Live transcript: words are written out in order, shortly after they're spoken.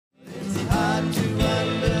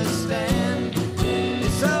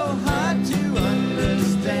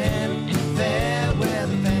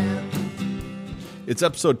It's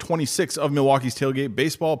episode 26 of Milwaukee's Tailgate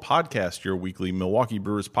Baseball Podcast, your weekly Milwaukee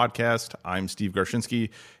Brewers podcast. I'm Steve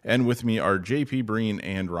Garshinsky, and with me are JP Breen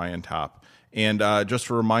and Ryan Top. And just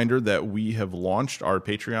a reminder that we have launched our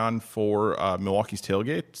Patreon for Milwaukee's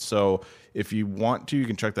Tailgate. So if you want to, you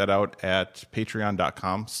can check that out at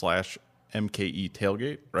patreon.com/MKE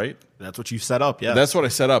Tailgate, right? That's what you set up, yeah. That's what I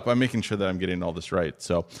set up. I'm making sure that I'm getting all this right.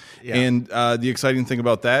 So, yeah. And the exciting thing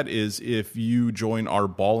about that is if you join our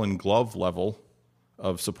ball and glove level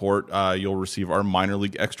of support, you'll receive our minor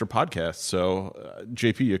league extra podcast. So,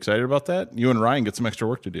 JP, you excited about that? You and Ryan get some extra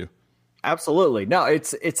work to do. Absolutely. No,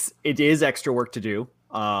 it is extra work to do,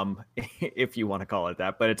 if you want to call it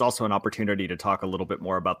that. But it's also an opportunity to talk a little bit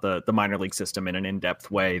more about the minor league system in an in-depth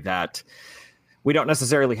way that we don't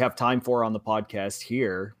necessarily have time for on the podcast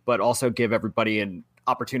here, but also give everybody an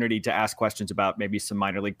opportunity to ask questions about maybe some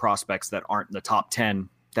minor league prospects that aren't in the top 10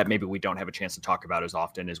 that maybe we don't have a chance to talk about as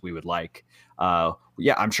often as we would like.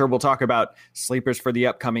 I'm sure we'll talk about sleepers for the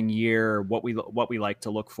upcoming year, what we like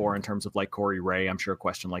to look for in terms of like Corey Ray. I'm sure a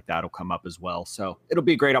question like that will come up as well. So it'll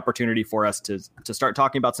be a great opportunity for us to start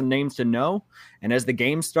talking about some names to know. And as the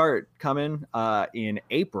games start coming in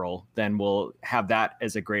April, then we'll have that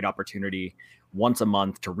as a great opportunity once a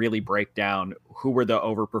month to really break down who were the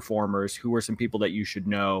overperformers, who are some people that you should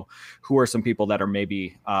know, who are some people that are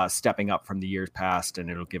maybe stepping up from the years past, and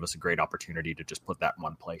it'll give us a great opportunity to just put that in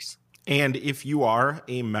one place. And if you are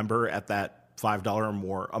a member at that $5 or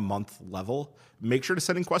more a month level, make sure to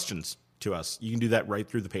send in questions to us. You can do that right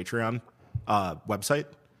through the Patreon website.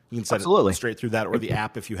 You can send it straight through that or the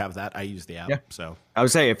app if you have that. I use the app. Yeah. So I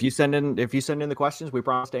would say if you send in the questions, we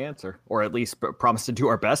promise to answer, or at least promise to do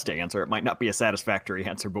our best to answer. It might not be a satisfactory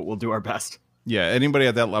answer, but we'll do our best. Yeah, anybody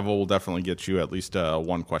at that level will definitely get you at least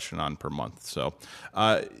one question on per month. So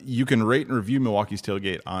you can rate and review Milwaukee's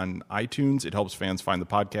Tailgate on iTunes. It helps fans find the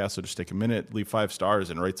podcast. So just take a minute, leave 5 stars,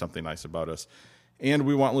 and write something nice about us. And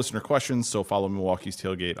we want listener questions, so follow Milwaukee's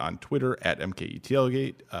Tailgate on Twitter at MKE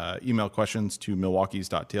Tailgate. Email questions to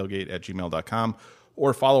milwaukees.tailgate@gmail.com,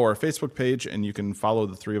 or follow our Facebook page, and you can follow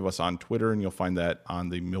the three of us on Twitter, and you'll find that on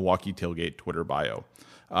the Milwaukee Tailgate Twitter bio.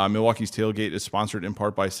 Milwaukee's Tailgate is sponsored in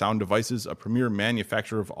part by Sound Devices, a premier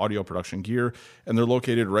manufacturer of audio production gear, and they're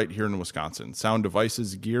located right here in Wisconsin. Sound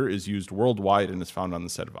Devices gear is used worldwide and is found on the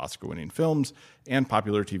set of Oscar-winning films and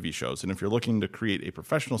popular TV shows. And if you're looking to create a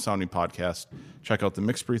professional-sounding podcast, check out the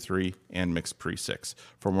MixPre 3 and MixPre 6.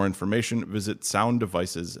 For more information, visit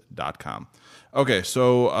sounddevices.com. Okay,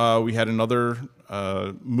 so we had another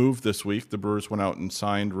move this week. The Brewers went out and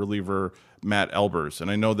signed reliever Matt Albers, and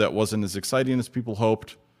I know that wasn't as exciting as people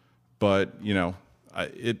hoped, but you know,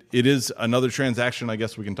 it is another transaction I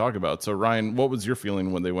guess we can talk about. So Ryan, what was your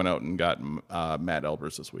feeling when they went out and got Matt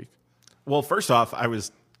Albers this week? Well, first off, I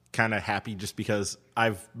was kind of happy just because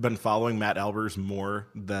I've been following Matt Albers more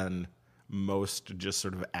than most just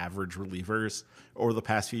sort of average relievers over the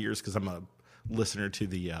past few years because I'm a listener to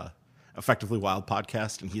the Effectively Wild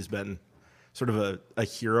podcast, and he's been sort of a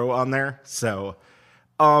hero on there. So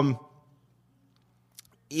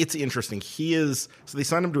it's interesting. So they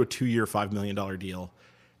signed him to a 2-year, $5 million deal.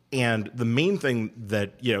 And the main thing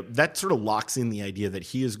that, that sort of locks in the idea that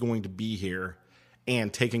he is going to be here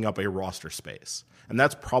and taking up a roster space. And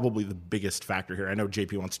that's probably the biggest factor here. I know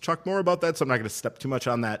JP wants to talk more about that, so I'm not going to step too much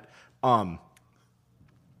on that.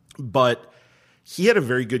 But he had a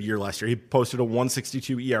very good year last year. He posted a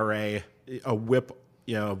 1.62 ERA, a WHIP,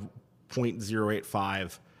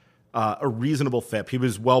 .085, a reasonable FIP. He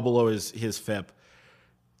was well below his FIP.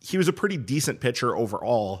 He was a pretty decent pitcher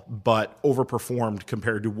overall, but overperformed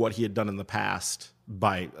compared to what he had done in the past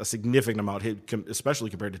by a significant amount, especially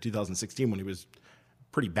compared to 2016 when he was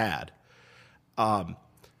pretty bad.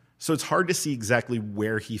 So it's hard to see exactly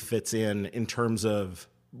where he fits in terms of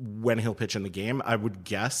when he'll pitch in the game. I would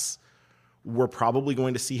guess we're probably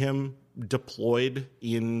going to see him deployed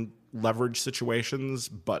in leverage situations,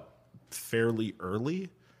 but fairly early.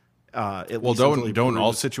 Don't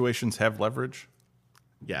all situations have leverage?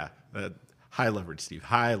 Yeah, high leverage, Steve.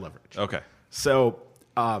 High leverage. Okay. So,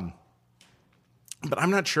 but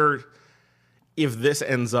I'm not sure if this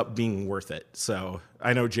ends up being worth it. So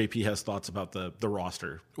I know JP has thoughts about the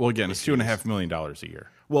roster. Well, again, it's $2.5 million a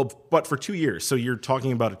year. Well, but for 2 years. So you're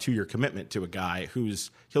talking about a 2-year commitment to a guy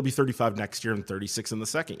he'll be 35 next year and 36 in the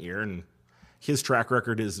second year. And his track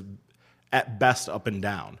record is at best up and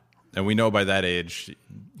down. And we know by that age,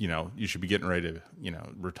 you should be getting ready to,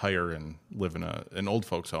 retire and live in an old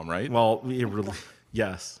folks home, right? Well,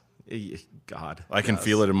 yes. God. I can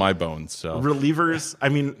feel it in my bones. So relievers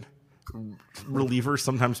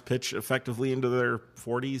sometimes pitch effectively into their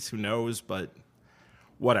 40s. Who knows? But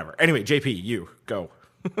whatever. Anyway, JP, you go.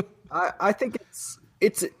 I think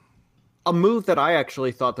it's a move that I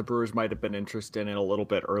actually thought the Brewers might have been interested in a little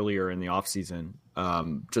bit earlier in the offseason,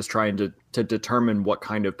 just trying to determine what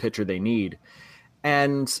kind of pitcher they need.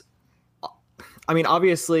 And I mean,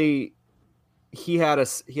 obviously he had a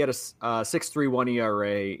 6.31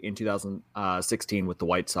 ERA in 2016 with the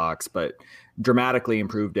White Sox, but dramatically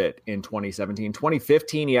improved it in 2017.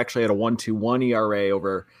 2015, he actually had a 1.21 ERA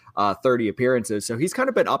over 30 appearances. So he's kind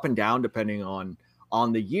of been up and down depending on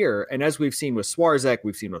the year. And as we've seen with Swarzak,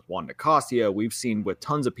 we've seen with Juan Nicasio, we've seen with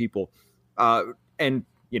tons of people. And,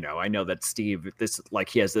 you know, I know that Steve,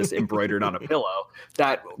 he has this embroidered on a pillow,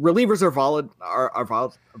 that relievers are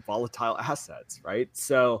volatile assets, right?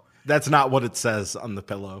 So that's not what it says on the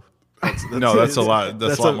pillow. That's a lot.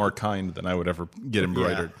 That's a lot more kind than I would ever get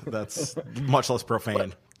embroidered. Yeah, that's much less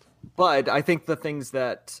profane. But I think the things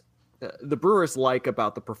that the Brewers like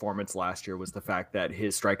about the performance last year was the fact that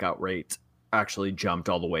his strikeout rate actually jumped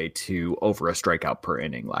all the way to over a strikeout per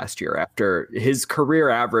inning last year, after his career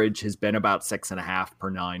average has been about 6.5 per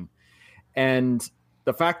 9. And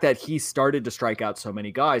the fact that he started to strike out so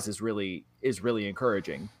many guys is really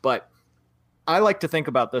encouraging. But I like to think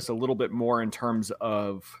about this a little bit more in terms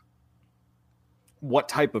of what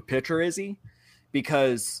type of pitcher is he?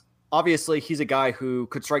 Because obviously he's a guy who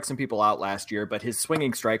could strike some people out last year, but his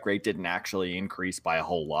swinging strike rate didn't actually increase by a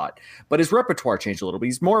whole lot. But his repertoire changed a little bit.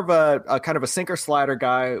 He's more of a kind of a sinker slider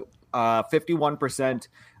guy, 51%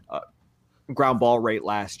 ground ball rate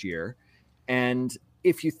last year. And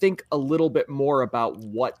if you think a little bit more about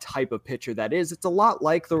what type of pitcher that is, it's a lot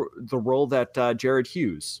like the role that Jared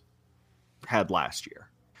Hughes had last year.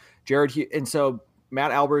 And so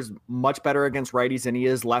Matt Albert's much better against righties than he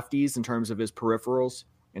is lefties in terms of his peripherals,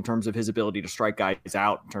 in terms of his ability to strike guys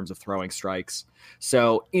out, in terms of throwing strikes.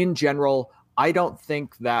 So in general, I don't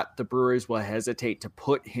think that the Brewers will hesitate to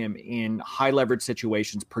put him in high leverage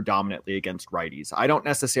situations predominantly against righties. I don't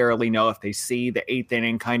necessarily know if they see the 8th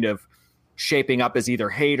inning kind of shaping up as either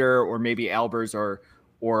Hader or maybe Albers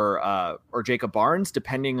or Jacob Barnes,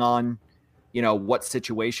 depending on, you know, what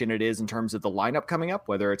situation it is in terms of the lineup coming up,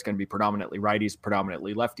 whether it's going to be predominantly righties,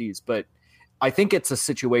 predominantly lefties. But I think it's a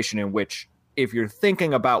situation in which, if you're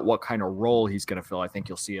thinking about what kind of role he's going to fill, I think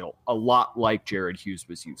you'll see it a lot like Jared Hughes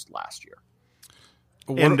was used last year.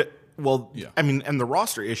 And I mean, and the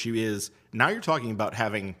roster issue is now you're talking about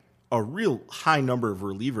having a real high number of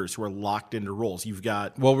relievers who are locked into roles. You've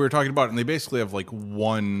got, we were talking about, and they basically have like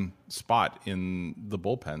one spot in the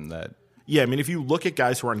bullpen that. Yeah, I mean, if you look at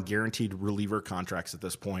guys who are on guaranteed reliever contracts at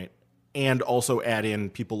this point, and also add in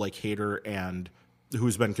people like Hader and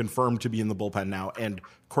who's been confirmed to be in the bullpen now, and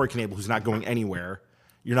Corey Knebel, who's not going anywhere.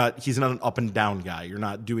 He's not an up and down guy. You're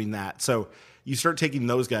not doing that. So you start taking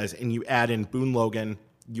those guys and you add in Boone Logan,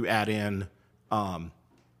 you add in,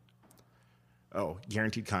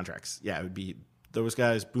 guaranteed contracts. Yeah, it would be those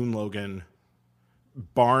guys, Boone Logan.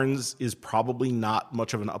 Barnes is probably not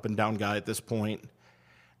much of an up and down guy at this point.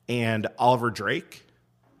 And Oliver Drake.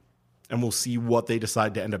 And we'll see what they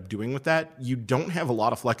decide to end up doing with that. You don't have a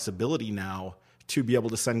lot of flexibility now to be able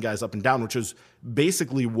to send guys up and down, which is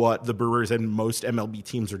basically what the Brewers and most MLB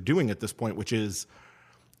teams are doing at this point, which is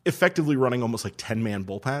effectively running almost like 10-man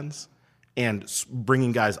bullpens and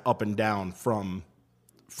bringing guys up and down from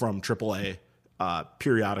AAA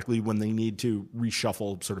periodically when they need to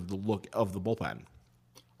reshuffle sort of the look of the bullpen.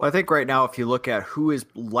 Well, I think right now, if you look at who is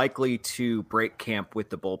likely to break camp with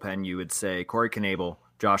the bullpen, you would say Corey Knebel,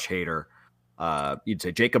 Josh Hader. You'd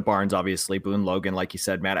say Jacob Barnes, obviously, Boone Logan, like you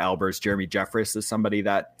said, Matt Albers, Jeremy Jeffress is somebody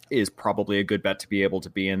that is probably a good bet to be able to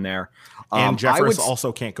be in there. And Jeffress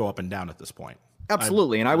also can't go up and down at this point.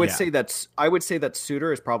 Absolutely. And I would say that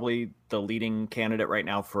Suter is probably the leading candidate right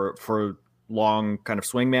now for long kind of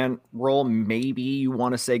swingman role. Maybe you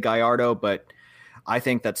want to say Gallardo, but I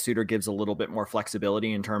think that Suter gives a little bit more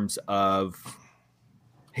flexibility in terms of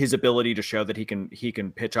his ability to show that he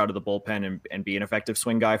can pitch out of the bullpen and be an effective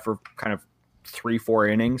swing guy for kind of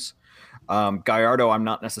 3-4 innings. Gallardo, I'm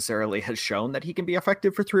not necessarily has shown that he can be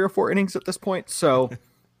effective for 3 or 4 innings at this point. So,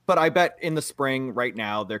 but I bet in the spring right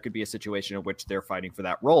now, there could be a situation in which they're fighting for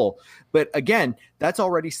that role. But again, that's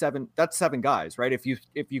already 7 guys, right?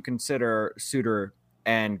 If you consider Suter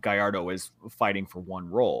and Gallardo as fighting for one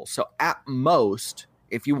role. So at most,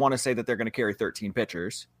 if you want to say that they're going to carry 13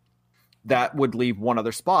 pitchers, that would leave one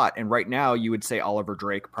other spot. And right now you would say Oliver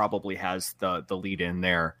Drake probably has the lead in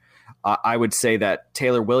there. I would say that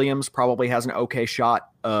Taylor Williams probably has an okay shot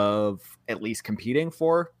of at least competing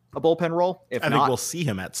for a bullpen role. I think we'll see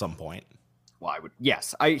him at some point. Well,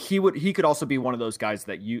 he could also be one of those guys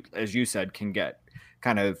that you, as you said, can get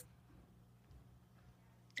kind of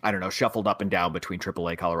I don't know, shuffled up and down between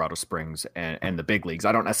AAA Colorado Springs and the big leagues.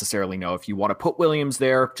 I don't necessarily know if you want to put Williams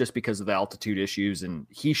there just because of the altitude issues, and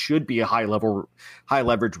he should be a high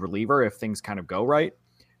leverage reliever if things kind of go right.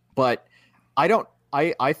 But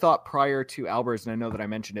I thought prior to Albers, and I know that I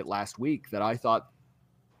mentioned it last week, that I thought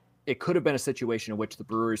it could have been a situation in which the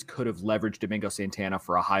Brewers could have leveraged Domingo Santana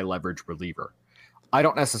for a high leverage reliever. I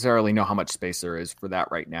don't necessarily know how much space there is for that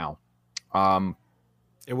right now.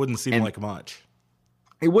 It wouldn't seem like much.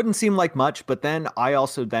 It wouldn't seem like much, but then I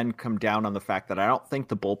also then come down on the fact that I don't think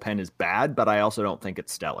the bullpen is bad, but I also don't think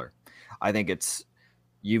it's stellar. I think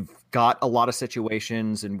you've got a lot of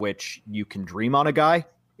situations in which you can dream on a guy.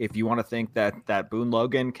 If you want to think that Boone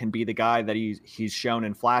Logan can be the guy that he's shown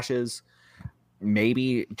in flashes,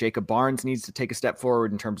 maybe Jacob Barnes needs to take a step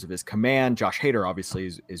forward in terms of his command. Josh Hader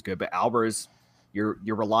obviously is good, but Albers, you're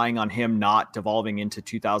relying on him not devolving into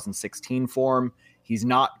 2016 form. He's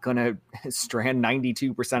not going to strand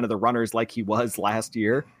 92% of the runners like he was last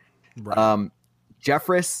year. Right.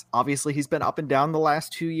 Jeffress, obviously he's been up and down the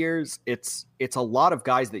last 2 years. It's a lot of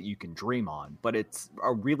guys that you can dream on, but it's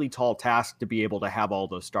a really tall task to be able to have all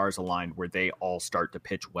those stars aligned where they all start to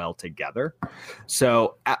pitch well together.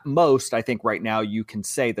 So at most, I think right now you can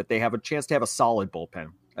say that they have a chance to have a solid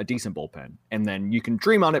bullpen, a decent bullpen, and then you can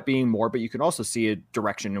dream on it being more, but you can also see a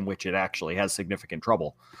direction in which it actually has significant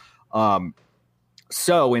trouble.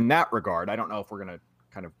 So in that regard, I don't know if we're going to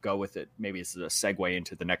kind of go with it. Maybe it's a segue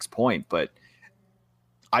into the next point, but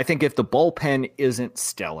I think if the bullpen isn't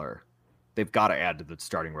stellar, they've got to add to the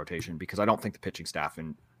starting rotation, because I don't think the pitching staff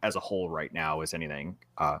as a whole right now is anything.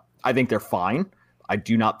 I think they're fine. I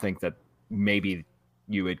do not think that maybe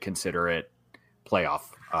you would consider it playoff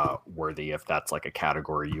worthy, if that's like a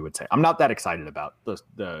category you would say. I'm not that excited about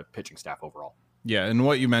the pitching staff overall. Yeah, and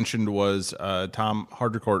what you mentioned was Tom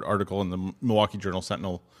Haudricourt article in the Milwaukee Journal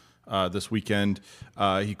Sentinel this weekend.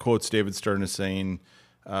 He quotes David Stern as saying,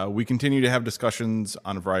 "We continue to have discussions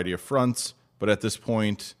on a variety of fronts, but at this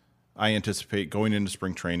point, I anticipate going into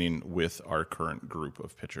spring training with our current group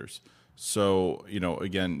of pitchers." So,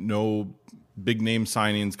 again, no big name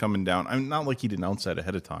signings coming down. I'm not like he'd announce that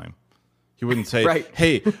ahead of time. He wouldn't say, right.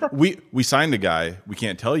 "Hey, we signed a guy. We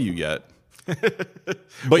can't tell you yet."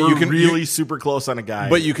 But you can really super close on a guy.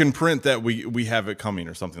 But you can print that we have it coming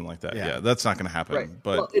or something like that. Yeah, that's not going to happen. Right.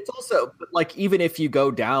 But it's also like, even if you go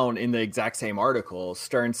down in the exact same article,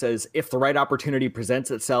 Stern says, if the right opportunity presents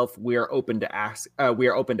itself, we are open to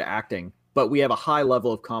acting. But we have a high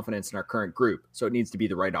level of confidence in our current group, so it needs to be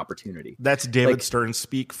the right opportunity. That's David Stern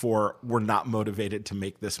speak for "we're not motivated to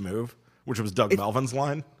make this move," which was Doug Melvin's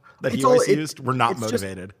line that he always used. We're not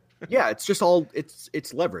motivated. It's just all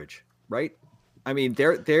it's leverage. Right. I mean,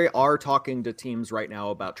 they are talking to teams right now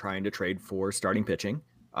about trying to trade for starting pitching.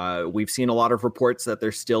 We've seen a lot of reports that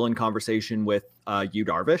they're still in conversation with Yu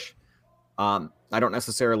Darvish. I don't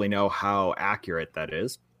necessarily know how accurate that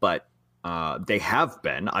is, but they have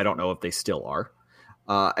been. I don't know if they still are.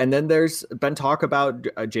 And then there's been talk about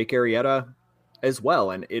Jake Arrieta as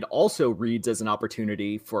well. And it also reads as an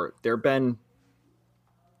opportunity for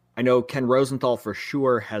I know Ken Rosenthal for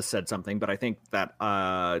sure has said something, but I think that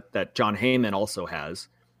that John Heyman also has.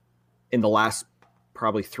 In the last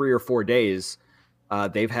probably 3 or 4 days,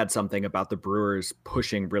 they've had something about the Brewers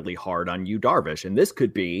pushing really hard on Yu Darvish. And this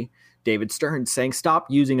could be David Stern saying, stop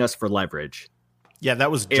using us for leverage. Yeah,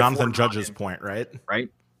 that was Jonathan Judge's point, right? Right.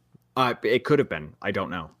 It could have been. I don't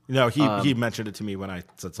know. No, he mentioned it to me when I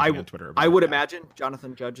said something on Twitter about I would imagine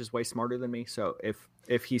Jonathan Judge is way smarter than me. So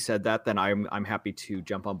if he said that, then I'm happy to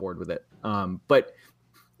jump on board with it. But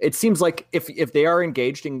it seems like if they are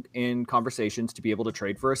engaged in conversations to be able to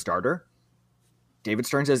trade for a starter, David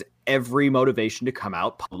Stern has every motivation to come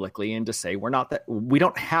out publicly and to say, we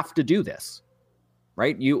don't have to do this,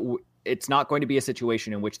 right? It's not going to be a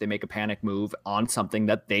situation in which they make a panic move on something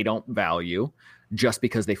that they don't value just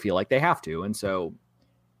because they feel like they have to. And so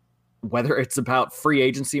whether it's about free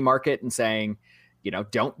agency market and saying,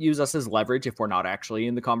 don't use us as leverage if we're not actually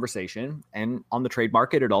in the conversation, and on the trade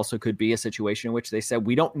market, it also could be a situation in which they said,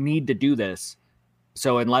 we don't need to do this.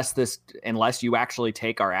 So unless you actually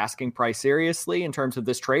take our asking price seriously in terms of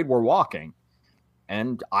this trade, we're walking.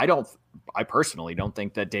 And I personally don't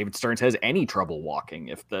think that David Stearns has any trouble walking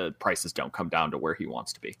if the prices don't come down to where he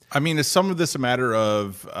wants to be. I mean, is some of this a matter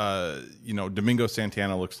of, Domingo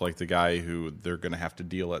Santana looks like the guy who they're going to have to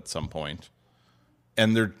deal at some point,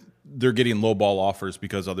 and they're getting low ball offers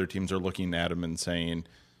because other teams are looking at him and saying,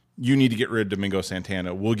 you need to get rid of Domingo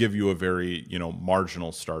Santana. We'll give you a very,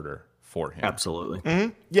 marginal starter for him. Absolutely.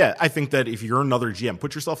 Mm-hmm. Yeah, I think that if you're another GM,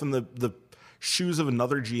 put yourself in the shoes of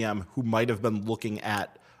another GM who might have been looking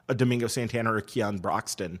at a Domingo Santana or a Keon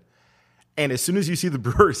Broxton, And as soon as you see the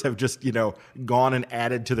Brewers have just, gone and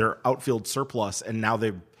added to their outfield surplus, and now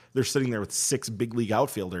they're sitting there with 6 big league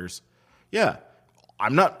outfielders, yeah,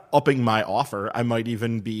 I'm not upping my offer. I might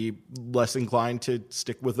even be less inclined to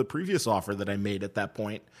stick with the previous offer that I made at that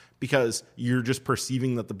point, because you're just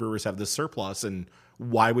perceiving that the Brewers have this surplus, and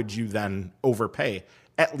why would you then overpay,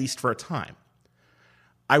 at least for a time?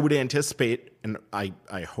 I would anticipate, and I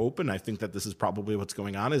hope, and I think that this is probably what's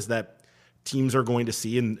going on, is that teams are going to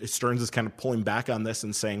see, and Stearns is kind of pulling back on this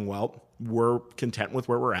and saying, well, we're content with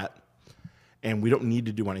where we're at, and we don't need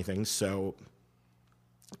to do anything. So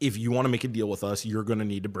if you want to make a deal with us, you're going to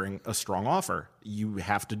need to bring a strong offer. You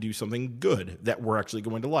have to do something good that we're actually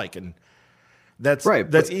going to like. And that's right.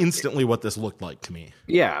 That's instantly what this looked like to me.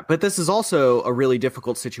 Yeah, but this is also a really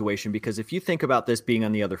difficult situation, because if you think about this being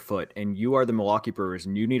on the other foot and you are the Milwaukee Brewers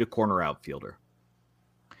and you need a corner outfielder,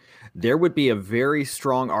 there would be a very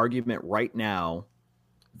strong argument right now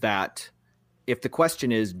that if the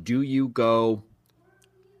question is, do you go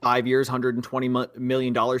 5 years, $120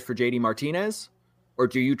 million for JD Martinez, or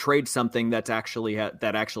do you trade something that actually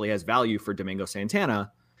has value for Domingo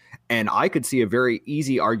Santana? And I could see a very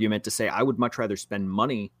easy argument to say I would much rather spend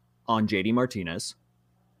money on JD Martinez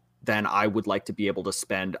than I would like to be able to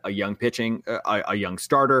spend a young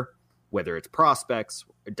starter, whether it's prospects.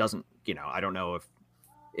 It doesn't, I don't know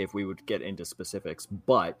if we would get into specifics,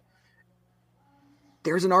 but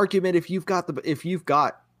there's an argument if you've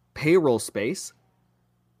got payroll space,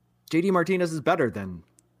 JD Martinez is better than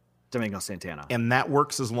Domingo Santana. And that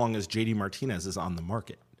works as long as JD Martinez is on the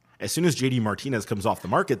market. As soon as JD Martinez comes off the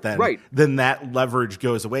market, then that leverage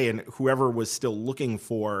goes away, and whoever was still looking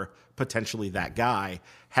for potentially that guy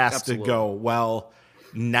has to go, well,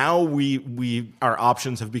 now our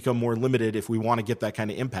options have become more limited. If we want to get that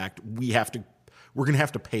kind of impact, we're going to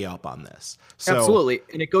have to pay up on this. So, absolutely.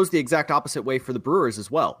 And it goes the exact opposite way for the Brewers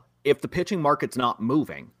as well. If the pitching market's not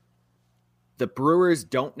moving, the Brewers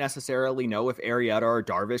don't necessarily know if Arrieta or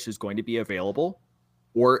Darvish is going to be available,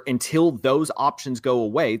 or until those options go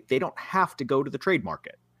away, they don't have to go to the trade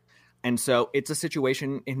market. And so it's a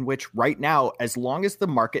situation in which right now, as long as the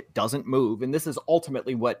market doesn't move, and this is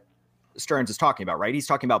ultimately what Stearns is talking about, right? He's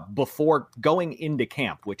talking about before going into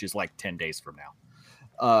camp, which is like 10 days from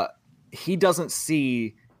now. He doesn't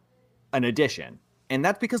see an addition, and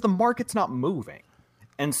that's because the market's not moving.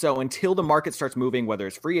 And so until the market starts moving, whether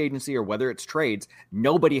it's free agency or whether it's trades,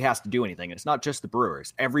 nobody has to do anything. It's not just the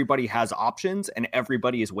Brewers. Everybody has options, and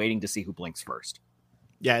everybody is waiting to see who blinks first.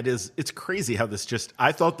 Yeah, it is. It's crazy how this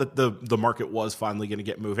I thought that the market was finally going to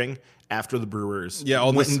get moving after the Brewers. Yeah,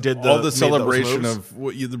 all the celebration of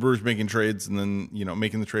the Brewers making trades, and then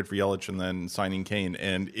making the trade for Yelich and then signing Kane,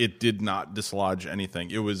 and it did not dislodge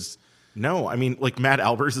anything. It was no. I mean, like, Matt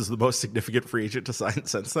Albers is the most significant free agent to sign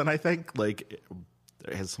since then, I think. Like,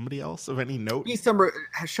 has somebody else of any note?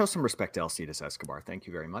 Show some respect to Alcides Escobar. Thank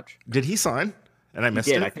you very much. Did he sign? And I missed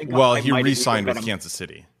it? I think. Well, he re-signed with Kansas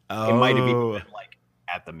City. It might have even been like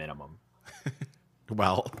at the minimum.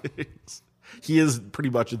 Well, he is pretty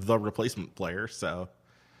much the replacement player. So,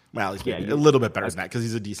 well, he's a little bit better than that because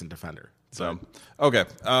he's a decent defender. So, okay,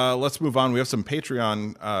 let's move on. We have some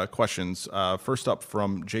Patreon questions. First up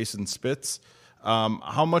from Jason Spitz.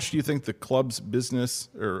 How much do you think the club's how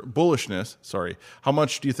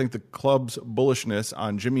much do you think the club's bullishness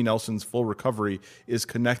on Jimmy Nelson's full recovery is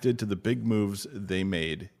connected to the big moves they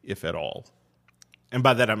made, if at all? And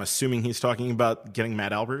by that, I'm assuming he's talking about getting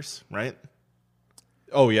Matt Albers, right?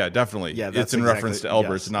 Oh yeah, definitely. Yeah, it's in reference to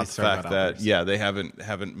Albers, and not the fact that they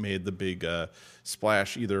haven't made the big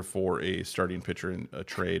splash either for a starting pitcher in a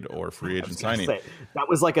trade or free agent signing. That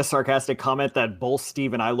was like a sarcastic comment that both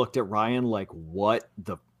Steve and I looked at Ryan like, "What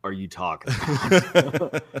the are you talking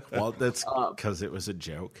about?" Well, that's because it was a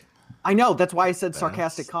joke. I know. That's why I said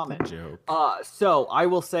sarcastic comment. Joke. So I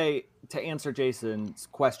will say, to answer Jason's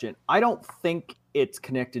question, I don't think it's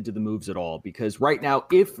connected to the moves at all, because right now,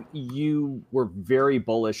 if you were very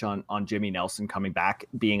bullish on Jimmy Nelson coming back,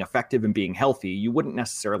 being effective and being healthy, you wouldn't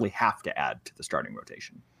necessarily have to add to the starting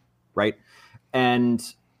rotation, right? And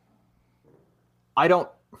I don't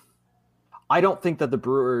think that the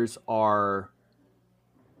Brewers are.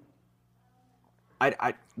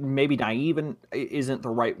 I maybe naive isn't the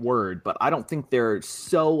right word, but I don't think they're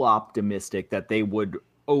so optimistic that they would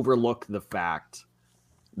overlook the fact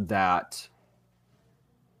that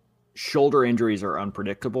shoulder injuries are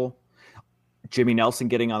unpredictable. Jimmy Nelson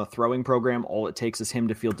getting on a throwing program, all it takes is him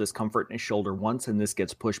to feel discomfort in his shoulder once, and this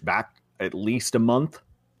gets pushed back at least a month.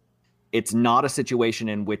 It's not a situation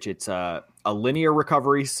in which it's a linear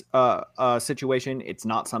recovery situation. It's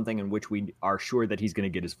not something in which we are sure that he's going to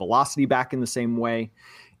get his velocity back in the same way.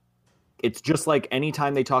 it's just like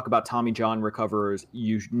anytime they talk about Tommy John recoverers,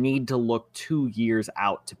 you need to look 2 years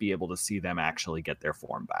out to be able to see them actually get their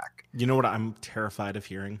form back. You know what I'm terrified of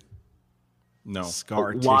hearing? No.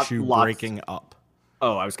 Scar tissue breaking up.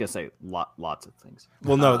 Oh, I was going to say lots of things.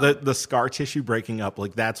 Well, no, the scar tissue breaking up,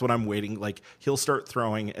 like that's what I'm waiting. Like he'll start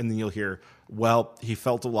throwing and then you'll hear, well, he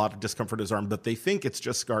felt a lot of discomfort in his arm, but they think it's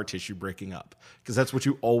just scar tissue breaking up. Because that's what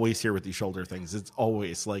you always hear with these shoulder things. It's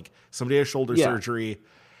always like somebody has shoulder surgery,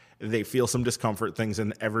 they feel some discomfort things,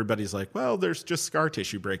 and everybody's like, well, there's just scar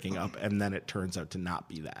tissue breaking up. And then it turns out to not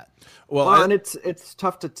be that. Well, and it's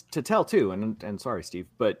tough to tell too. And sorry, Steve,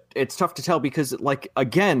 but it's tough to tell because like,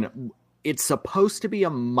 again, it's supposed to be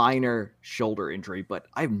a minor shoulder injury, but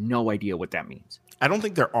I have no idea what that means. I don't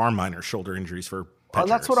think there are minor shoulder injuries for pitchers.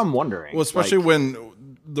 That's what I'm wondering. Well, especially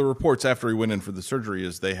when the reports after he went in for the surgery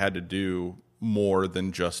is they had to do more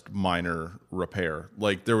than just minor repair.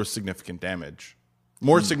 Like there was significant damage.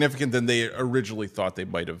 More significant than they originally thought they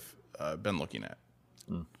might have been looking at.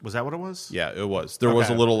 Was that what it was? Yeah, it was. There was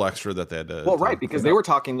a little extra that they had to... Well, right, because they were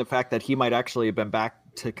talking the fact that he might actually have been back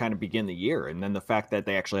to kind of begin the year, and then the fact that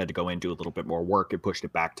they actually had to go in and do a little bit more work, it pushed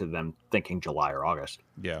it back to them thinking July or August.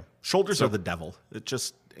 Yeah. Shoulders are the devil.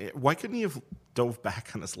 Why couldn't he have dove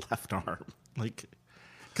back on his left arm? Like,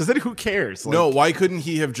 because then who cares? Like, no, why couldn't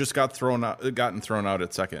he have just gotten thrown out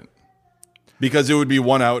at second? Because it would be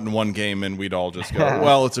 1 out in one game, and we'd all just go,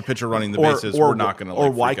 well, it's a pitcher running the bases. We're not going to.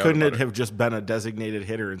 Or why couldn't it have just been a designated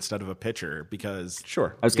hitter instead of a pitcher? Because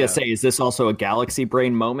sure, I was going to say, is this also a galaxy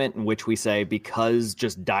brain moment in which we say because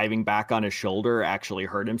just diving back on his shoulder actually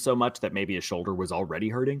hurt him so much that maybe his shoulder was already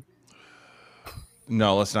hurting?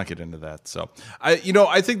 No, let's not get into that. So, I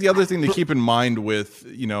think the other thing to keep in mind with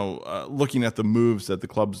looking at the moves that the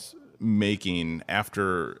club's making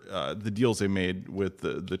after the deals they made with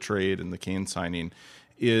the trade and the Kane signing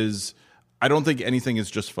is I don't think anything is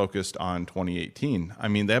just focused on 2018. I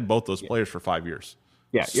mean, they have both those players for 5 years.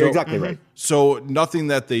 Yeah, you're exactly right. So nothing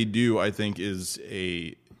that they do, I think, is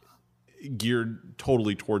geared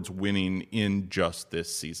totally towards winning in just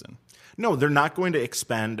this season. No, they're not going to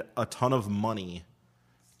expend a ton of money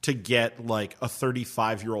to get like a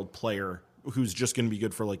 35-year-old player who's just going to be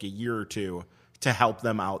good for like a year or two to help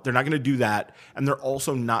them out. They're not going to do that. And they're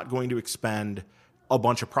also not going to expend a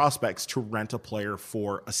bunch of prospects to rent a player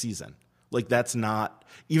for a season. Like that's not,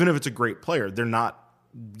 even if it's a great player,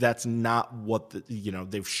 that's not what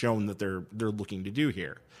they've shown that they're looking to do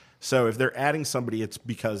here. So if they're adding somebody, it's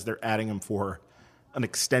because they're adding them for an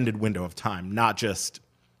extended window of time, not just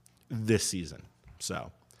this season.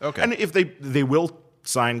 So, okay. And if they will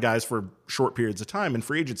sign guys for short periods of time in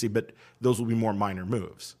free agency, but those will be more minor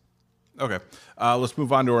moves. Okay, let's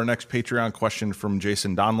move on to our next Patreon question from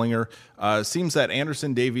Jason Donlinger. Seems that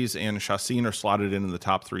Anderson, Davies, and Chacin are slotted in the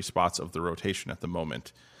top 3 spots of the rotation at the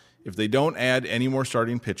moment. If they don't add any more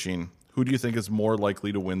starting pitching, who do you think is more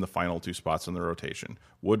likely to win the final 2 spots in the rotation?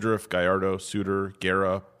 Woodruff, Gallardo, Suter,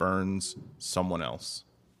 Guerra, Burns, someone else?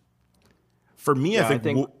 For me, I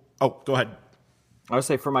think go ahead. I would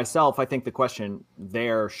say for myself, I think the question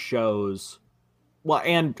there shows... Well,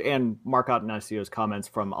 and Mark Atanasio's comments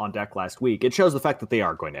from On Deck last week, it shows the fact that they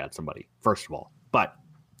are going to add somebody, first of all. But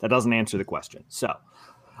that doesn't answer the question. So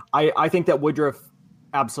I think that Woodruff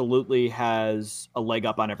absolutely has a leg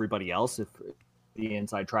up on everybody else if the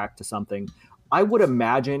inside track to something. I would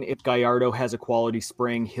imagine if Gallardo has a quality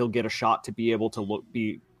spring, he'll get a shot to be able to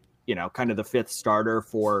be kind of the 5th starter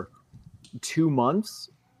for 2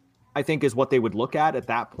 months, I think is what they would look at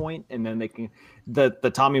that point. And then they can,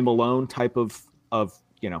 the Tommy Milone type of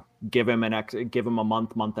give him a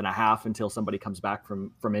month and a half until somebody comes back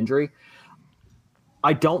from injury.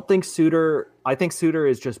 I think Suter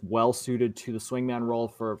is just well suited to the swingman role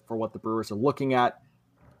for what the Brewers are looking at.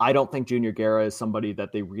 I don't think Junior Guerra is somebody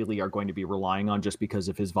that they really are going to be relying on just because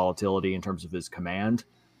of his volatility in terms of his command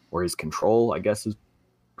or his control, I guess is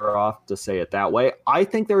better off to say it that way. I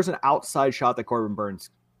think there's an outside shot that Corbin Burns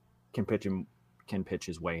can pitch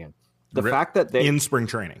his way in. The fact that in spring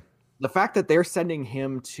training. The fact that they're sending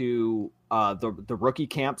him to the rookie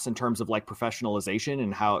camps in terms of like professionalization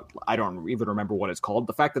and how I don't even remember what it's called.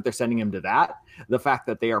 The fact that they're sending him to that, the fact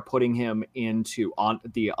that they are putting him into on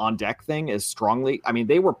deck thing is strongly. I mean,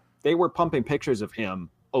 they were pumping pictures of him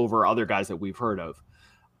over other guys that we've heard of.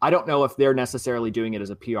 I don't know if they're necessarily doing it as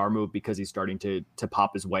a PR move because he's starting to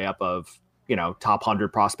pop his way up of top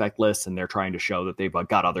 100 prospect lists, and they're trying to show that they've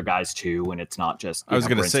got other guys too, and it's not just. I was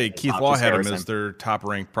going to say Keith Law had him as their top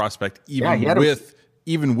ranked prospect,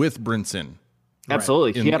 even with Brinson.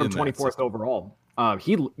 Absolutely, he had him 24th overall.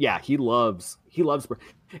 He loves,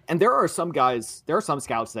 and there are some scouts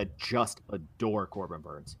that just adore Corbin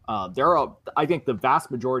Burnes. I think the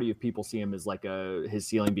vast majority of people see him as like his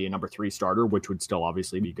ceiling being a number 3 starter, which would still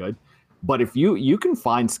obviously be good. But if you can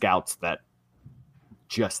find scouts that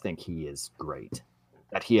just think he is great,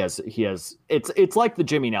 that he has, it's like the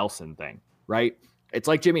Jimmy Nelson thing, right? It's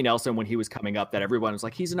like Jimmy Nelson when he was coming up, that everyone was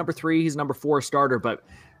like, he's a number 3, he's a number 4 starter, but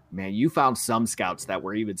man, you found some scouts that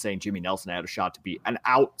were even saying Jimmy Nelson had a shot to be an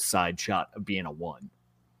outside shot of being a 1.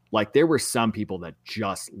 Like there were some people that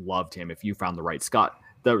just loved him if you found the right scout.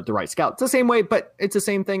 The right scout. It's the same way, but it's the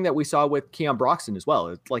same thing that we saw with Keon Broxton as well.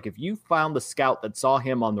 It's like if you found the scout that saw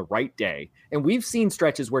him on the right day, and we've seen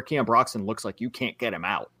stretches where Keon Broxton looks like you can't get him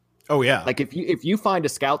out. Oh yeah. Like if you find a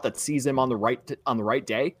scout that sees him on the right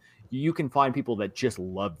day, you can find people that just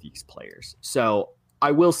love these players. So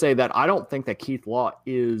I will say that I don't think that Keith Law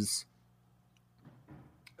is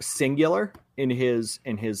singular in his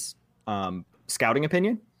scouting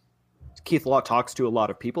opinion. Keith Law talks to a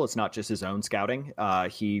lot of people. It's not just his own scouting.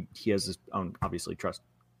 He has his own, obviously,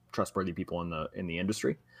 trustworthy people in the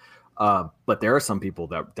industry. But there are some people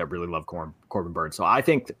that really love Corbin Burnes. So I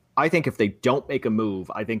think if they don't make a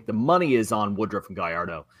move, I think the money is on Woodruff and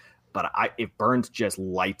Gallardo. But if Burnes just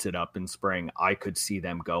lights it up in spring, I could see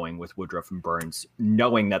them going with Woodruff and Burnes,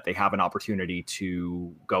 knowing that they have an opportunity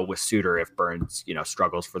to go with Suter if Burnes,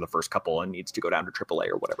 struggles for the first couple and needs to go down to AAA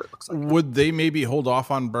or whatever it looks like. Would they maybe hold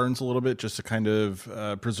off on Burnes a little bit just to kind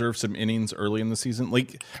of preserve some innings early in the season?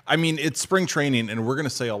 Like, I mean, it's spring training, and we're going to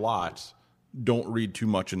say a lot. Don't read too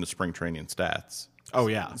much into spring training stats. Oh,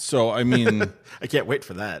 yeah. So, I mean, I can't wait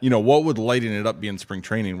for that. What would lighten it up be in spring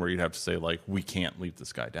training where you'd have to say, like, we can't leave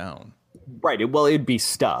this guy down? Right. Well, it'd be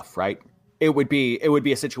stuff, right? It would be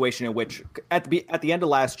a situation in which at the end of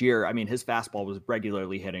last year, I mean, his fastball was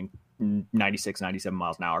regularly hitting 96, 97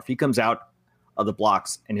 miles an hour. If he comes out of the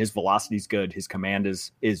blocks and his velocity is good, his command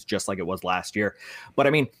is just like it was last year. But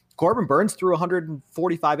I mean, Corbin Burnes threw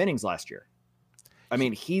 145 innings last year. I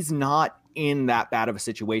mean, he's not in that bad of a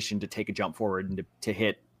situation to take a jump forward and to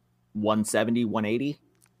hit 170, 180.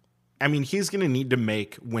 I mean, he's going to need to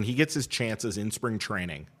make, when he gets his chances in spring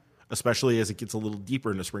training, especially as it gets a little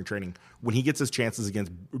deeper into spring training, when he gets his chances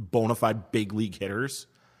against bona fide big league hitters,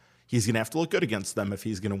 he's going to have to look good against them if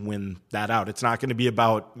he's going to win that out. It's not going to be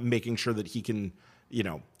about making sure that he can,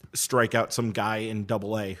 strike out some guy in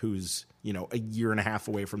AA who's, a year and a half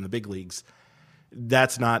away from the big leagues.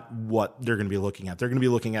 That's not what they're going to be looking at. They're going to be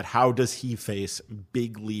looking at how does he face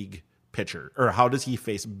big league pitcher, or how does he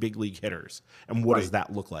face big league hitters, and what does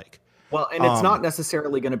that look like? Well, and it's not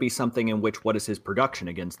necessarily going to be something in which what is his production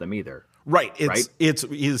against them either. Right.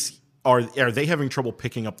 Are they having trouble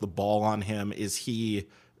picking up the ball on him? Is he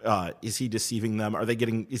deceiving them?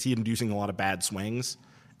 Is he inducing a lot of bad swings?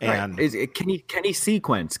 And right. Can he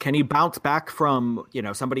sequence? Can he bounce back from,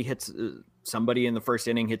 somebody hits somebody in the first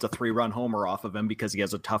inning, hits a 3-run homer off of him because he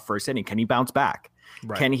has a tough first inning? Can he bounce back?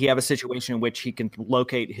 Right. Can he have a situation in which he can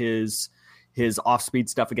locate his off-speed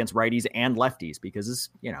stuff against righties and lefties, because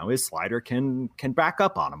his slider can back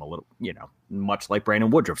up on him a little, much like Brandon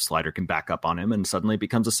Woodruff's slider can back up on him and suddenly it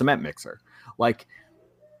becomes a cement mixer. Like,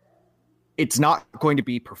 it's not going to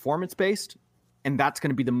be performance-based, and that's going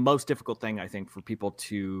to be the most difficult thing, I think, for people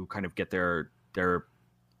to kind of get their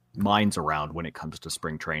minds around when it comes to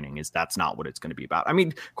spring training, is that's not what it's going to be about. I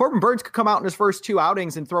mean, Corbin Burnes could come out in his first 2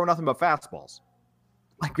 outings and throw nothing but fastballs.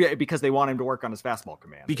 Like, because they want him to work on his fastball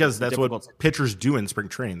command. Because that's what pitchers do in spring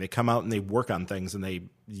training. They come out and they work on things, and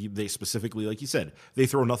they specifically, like you said, they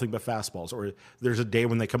throw nothing but fastballs. Or there's a day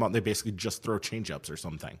when they come out and they basically just throw changeups or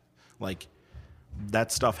something. Like,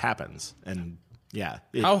 that stuff happens. And yeah.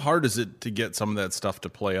 How hard is it to get some of that stuff to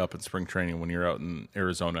play up in spring training when you're out in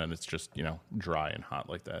Arizona and it's just, dry and hot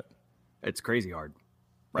like that? It's crazy hard.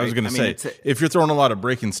 Right? I was going to say, if you're throwing a lot of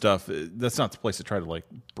breaking stuff, that's not the place to try to like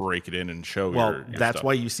break it in and show. Well, that's stuff.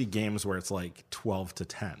 Why you see games where it's like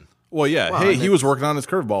 12-10. Well, yeah. Well, hey, he was working on his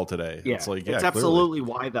curveball today. Yeah, it's absolutely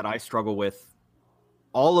why that I struggle with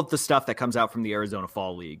all of the stuff that comes out from the Arizona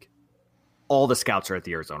Fall League. All the scouts are at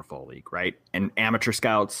the Arizona Fall League, right? And amateur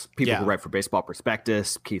scouts, people who write for Baseball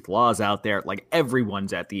Prospectus, Keith Law's out there, like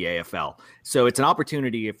everyone's at the AFL. So it's an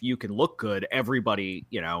opportunity, if you can look good, everybody,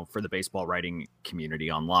 for the baseball writing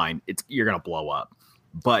community online, you're going to blow up.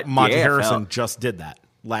 But Monty Harrison just did that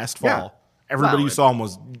last fall. Yeah. Everybody who saw him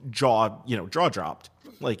was jaw dropped.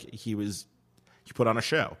 Like he put on a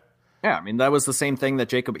show. Yeah, I mean, that was the same thing that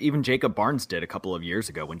Jacob Barnes did a couple of years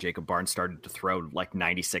ago when Jacob Barnes started to throw like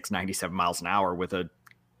 96, 97 miles an hour with a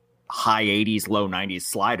high 80s, low 90s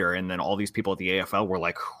slider. And then all these people at the AFL were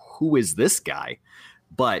like, who is this guy?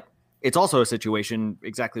 But it's also a situation,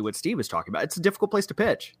 exactly what Steve was talking about. It's a difficult place to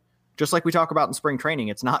pitch. Just like we talk about in spring training,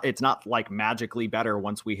 it's not like magically better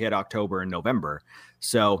once we hit October and November.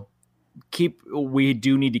 So we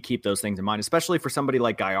do need to keep those things in mind, especially for somebody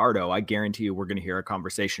like Gallardo. I guarantee you we're going to hear a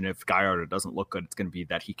conversation. If Gallardo doesn't look good, it's going to be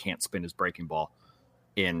that he can't spin his breaking ball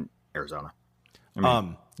in Arizona.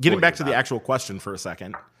 Getting back to the actual question for a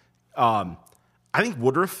second, I think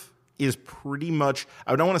Woodruff is pretty much,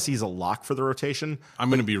 I don't want to see he's a lock for the rotation. I'm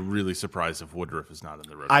going to be really surprised if Woodruff is not in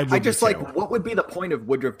the rotation. I just what would be the point of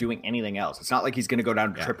Woodruff doing anything else? It's not like he's going to go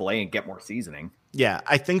down to AAA and get more seasoning. Yeah,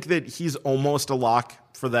 I think that he's almost a lock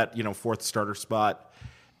for that, fourth starter spot.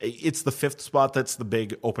 It's the fifth spot that's the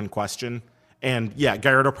big open question. And yeah,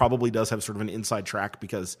 Gallardo probably does have sort of an inside track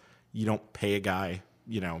because you don't pay a guy,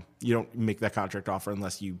 you don't make that contract offer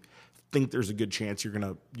unless you think there's a good chance you're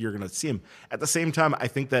gonna see him. At the same time, I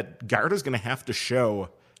think that Gallardo's gonna have to show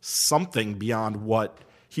something beyond what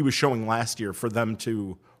he was showing last year for them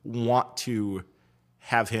to want to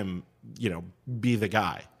have him, be the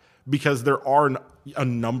guy. Because there are a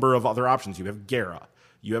number of other options. You have Guerra,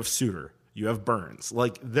 you have Suter, you have Burns.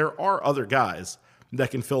 Like, there are other guys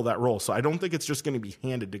that can fill that role. So I don't think it's just going to be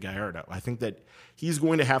handed to Gallardo. I think that he's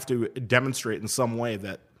going to have to demonstrate in some way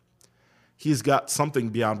that he's got something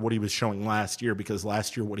beyond what he was showing last year, because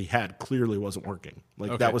last year what he had clearly wasn't working.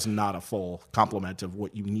 That was not a full complement of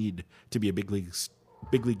what you need to be a big league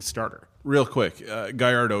starter. Real quick,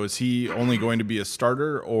 Gallardo, is he only going to be a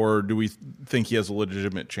starter, or do we think he has a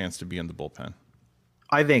legitimate chance to be in the bullpen?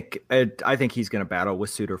 I think he's going to battle with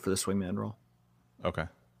Suter for the swingman role. Okay.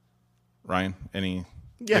 Ryan, any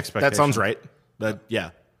expectations? That sounds right. But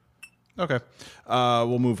yeah. Okay.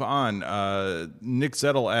 We'll move on. Nick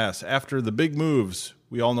Zettel asks, after the big moves,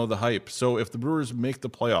 we all know the hype. So if the Brewers make the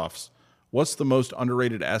playoffs, what's the most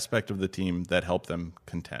underrated aspect of the team that helped them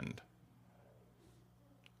contend?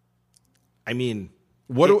 I mean,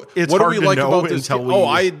 what do we like about this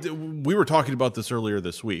team? We were talking about this earlier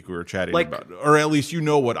this week. We were chatting about it. Or at least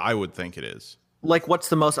what I would think it is. Like, what's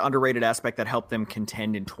the most underrated aspect that helped them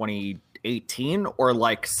contend in 2018, or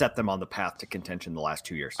like set them on the path to contention the last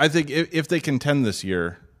 2 years? I think if they contend this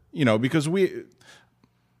year, because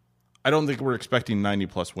I don't think we're expecting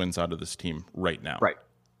 90+ wins out of this team right now. Right.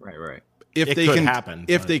 If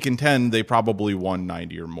they contend, they probably won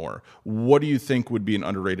 90 or more. What do you think would be an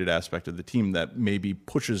underrated aspect of the team that maybe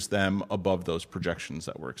pushes them above those projections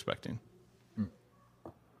that we're expecting?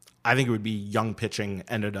 I think it would be young pitching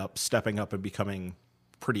ended up stepping up and becoming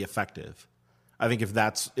pretty effective. I think if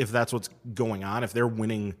that's what's going on, if they're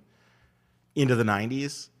winning into the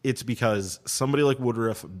 90s, it's because somebody like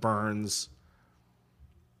Woodruff, Burns,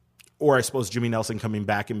 or I suppose Jimmy Nelson coming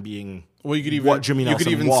back and being what Jimmy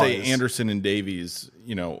Nelson was. Say Anderson and Davies,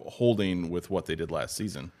 holding with what they did last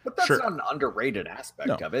season. But that's not an underrated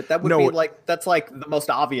aspect of it. That would be that's like the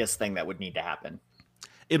most obvious thing that would need to happen.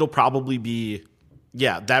 It'll probably be,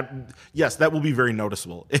 that will be very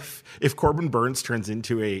noticeable. If Corbin Burns turns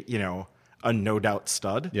into a no doubt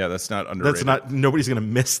stud. Yeah, that's not underrated. Nobody's going to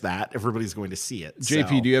miss that. Everybody's going to see it.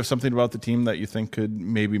 JP, do you have something about the team that you think could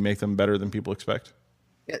maybe make them better than people expect?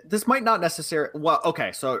 This might not necessarily. Well,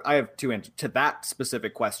 okay, so I have two answers to that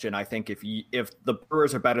specific question. I think if the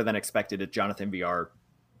Brewers are better than expected, if Jonathan Villar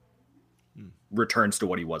returns to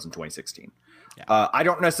what he was in 2016, I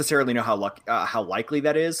don't necessarily know how likely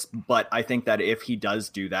that is, but I think that if he does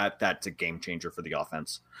do that, that's a game changer for the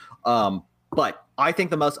offense. But I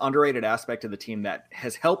think the most underrated aspect of the team that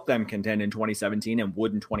has helped them contend in 2017 and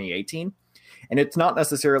would in 2018. And it's not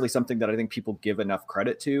necessarily something that I think people give enough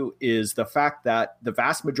credit to, is the fact that the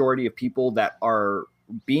vast majority of people that are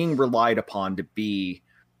being relied upon to be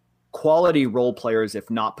quality role players, if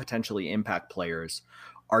not potentially impact players,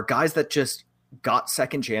 are guys that just got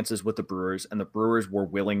second chances with the Brewers, and the Brewers were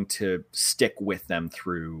willing to stick with them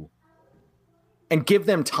through and give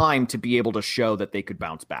them time to be able to show that they could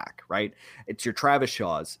bounce back, right? It's your Travis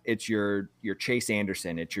Shaws, it's your Chase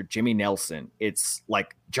Anderson, it's your Jimmy Nelson. It's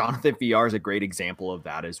like Jonathan Villar is a great example of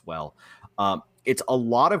that as well. It's a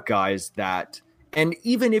lot of guys that, and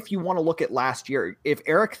even if you want to look at last year, if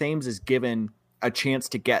Eric Thames is given a chance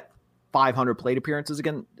to get 500 plate appearances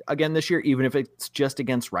again this year, even if it's just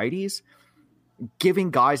against righties,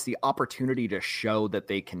 giving guys the opportunity to show that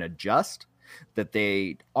they can adjust, that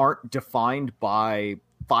they aren't defined by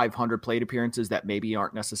 500 plate appearances that maybe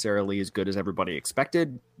aren't necessarily as good as everybody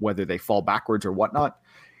expected, whether they fall backwards or whatnot.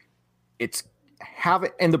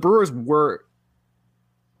 And the Brewers were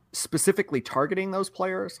specifically targeting those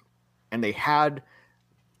players, and they had,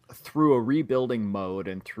 through a rebuilding mode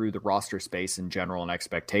and through the roster space in general and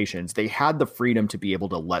expectations, they had the freedom to be able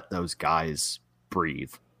to let those guys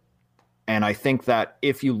breathe And I think that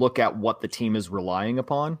if you look at what the team is relying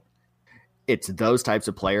upon, it's those types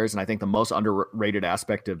of players. And I think the most underrated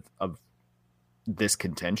aspect of this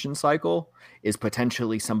contention cycle is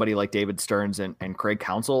potentially somebody like David Stearns and Craig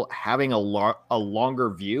Counsell having a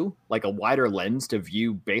longer view, like a wider lens to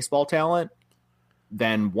view baseball talent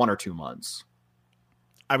than 1 or 2 months.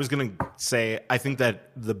 I was going to say, I think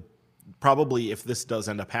that probably if this does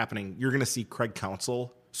end up happening, you're going to see Craig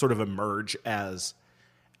Counsell sort of emerge as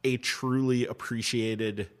a truly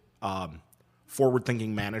appreciated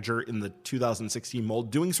forward-thinking manager in the 2016 mold,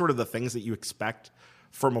 doing sort of the things that you expect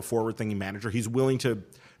from a forward-thinking manager. He's willing to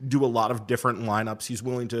do a lot of different lineups. He's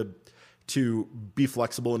willing to be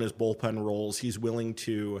flexible in his bullpen roles. He's willing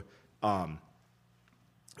to,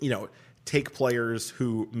 take players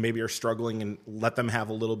who maybe are struggling and let them have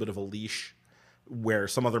a little bit of a leash where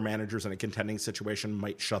some other managers in a contending situation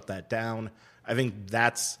might shut that down. I think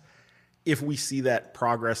if we see that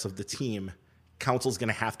progress of the team, Counsell's going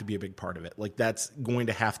to have to be a big part of it. Like, that's going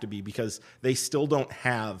to have to be, because they still don't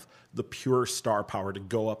have the pure star power to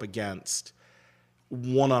go up against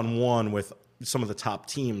one-on-one with some of the top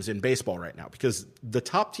teams in baseball right now, because the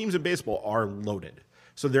top teams in baseball are loaded.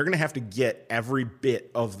 So they're going to have to get every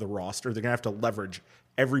bit of the roster. They're going to have to leverage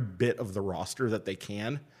every bit of the roster that they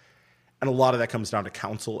can. And a lot of that comes down to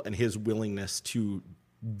Counsell and his willingness to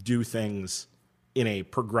do things in a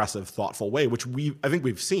progressive, thoughtful way, which I think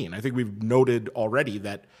we've seen. I think we've noted already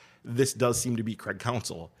that this does seem to be Craig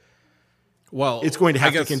Counsell. Well, it's going to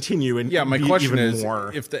have to continue. And my question is,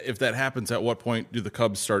 more. if that happens, at what point do the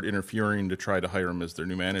Cubs start interfering to try to hire him as their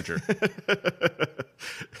new manager?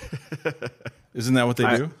 Isn't that what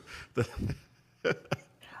they do?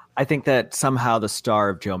 I think that somehow the star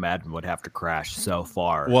of Joe Madden would have to crash so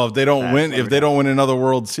far. Well, if they don't win another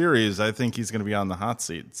World Series, I think he's going to be on the hot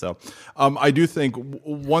seat. So I do think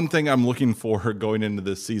one thing I'm looking for going into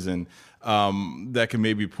this season that can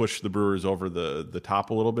maybe push the Brewers over the top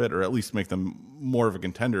a little bit, or at least make them more of a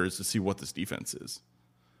contender, is to see what this defense is.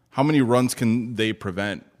 How many runs can they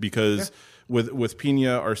prevent? Because with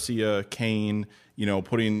Pena, Arcia, Kane,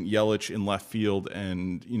 putting Yelich in left field,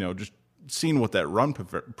 and just seeing what that run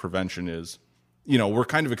prevention is, we're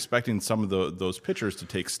kind of expecting some of those pitchers to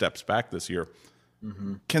take steps back this year.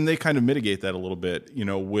 Mm-hmm. Can they kind of mitigate that a little bit,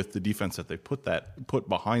 with the defense that they put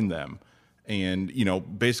behind them, and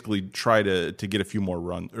basically try to get a few more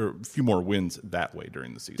runs or a few more wins that way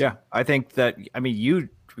during the season? Yeah, I think that. I mean,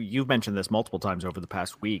 you've mentioned this multiple times over the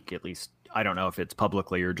past week, at least. I don't know if it's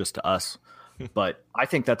publicly or just to us, but I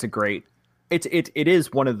think that's a great. It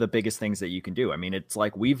is one of the biggest things that you can do. I mean, it's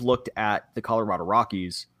like we've looked at the Colorado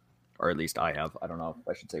Rockies, or at least I have. I don't know if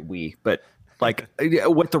I should say we, but like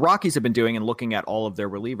what the Rockies have been doing and looking at all of their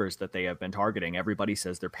relievers that they have been targeting. Everybody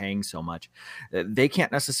says they're paying so much. They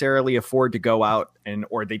can't necessarily afford to go out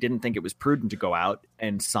or they didn't think it was prudent to go out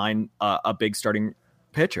and sign a big starting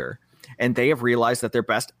pitcher. And they have realized that their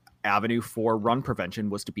best avenue for run prevention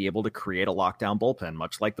was to be able to create a lockdown bullpen,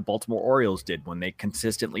 much like the Baltimore Orioles did when they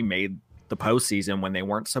consistently made the postseason when they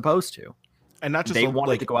weren't supposed to. And not just they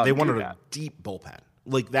wanted to go out. They and wanted do a that. deep bullpen.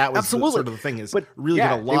 Like that was Absolutely. Sort of the thing is, but really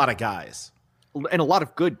get a lot of guys and a lot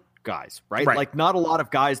of good guys, right? Like not a lot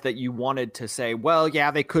of guys that you wanted to say, well, yeah,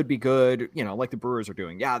 they could be good, like the Brewers are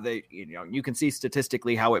doing. Yeah, they, you can see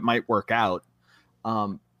statistically how it might work out.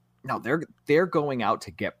 No, they're going out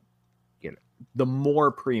to get the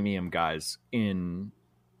more premium guys in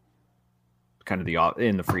kind of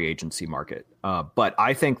in the free agency market. But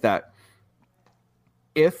I think that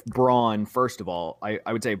if Braun, first of all, I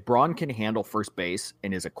would say Braun can handle first base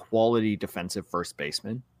and is a quality defensive first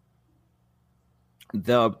baseman,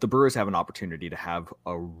 the Brewers have an opportunity to have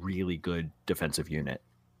a really good defensive unit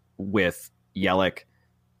with Yelich,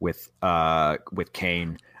 with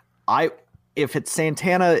Kane. If it's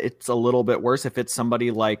Santana, it's a little bit worse. If it's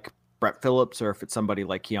somebody like Brett Phillips or if it's somebody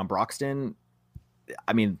like Keon Broxton,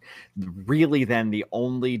 I mean, really then the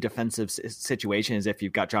only defensive situation is if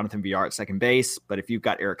you've got Jonathan Villar at second base. But if you've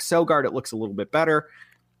got Eric Sogard, it looks a little bit better.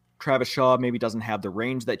 Travis Shaw maybe doesn't have the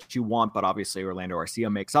range that you want, but obviously Orlando Arcia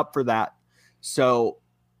makes up for that. So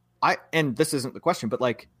and this isn't the question, but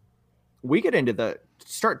like we get into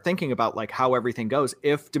start thinking about like how everything goes.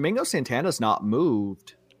 If Domingo Santana's not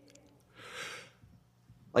moved,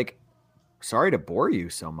 like, sorry to bore you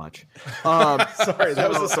so much. Sorry, that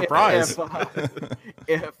was a surprise.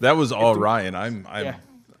 If that was all Ryan.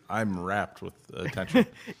 I'm wrapped with attention.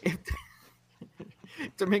 If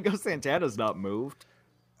Domingo Santana's not moved,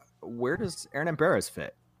 where does Aaron Embarras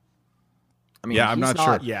fit? I mean, I'm not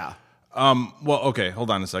sure. Yeah. Well, okay, hold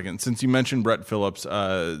on a second. Since you mentioned Brett Phillips,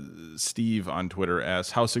 Steve on Twitter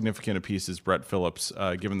asks, how significant a piece is Brett Phillips,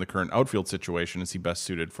 given the current outfield situation? Is he best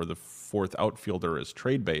suited for the fourth outfielder as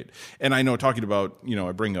trade bait? And I know talking about,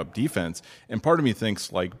 I bring up defense, and part of me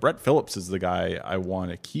thinks like Brett Phillips is the guy I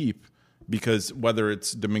want to keep because whether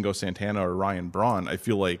it's Domingo Santana or Ryan Braun, I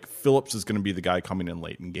feel like Phillips is going to be the guy coming in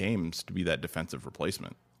late in games to be that defensive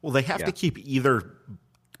replacement. Well, they have to keep either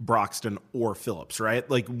Broxton or Phillips, right?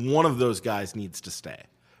 Like one of those guys needs to stay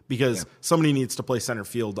because somebody needs to play center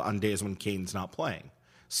field on days when Kane's not playing.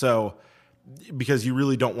 So because you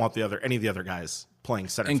really don't want any of the other guys playing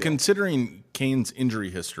center field. And considering Kane's injury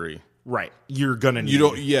history, right, you're gonna need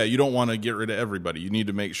you don't want to get rid of everybody. You need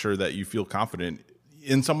to make sure that you feel confident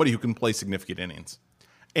in somebody who can play significant innings.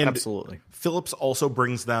 And absolutely. Phillips also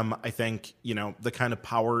brings them, I think, the kind of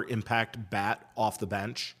power impact bat off the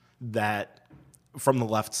bench that from the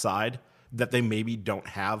left side that they maybe don't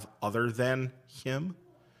have other than him.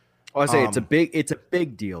 I say it's a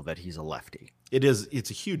big deal that he's a lefty. It's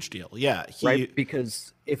a huge deal. Yeah. Right.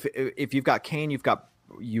 Because if you've got Kane, you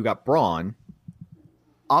got Braun.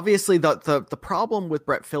 Obviously the problem with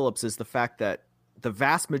Brett Phillips is the fact that the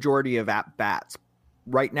vast majority of at bats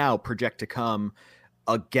right now project to come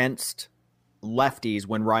against lefties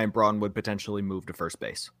when Ryan Braun would potentially move to first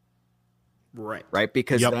base. Right.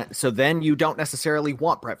 Because then you don't necessarily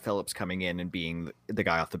want Brett Phillips coming in and being the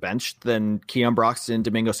guy off the bench. Then Keon Broxton,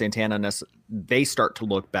 Domingo Santana, they start to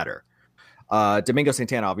look better. Domingo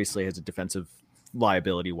Santana obviously has a defensive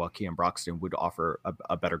liability, while Keon Broxton would offer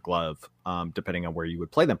a better glove, depending on where you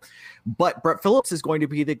would play them. But Brett Phillips is going to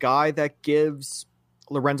be the guy that gives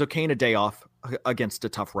Lorenzo Cain a day off against a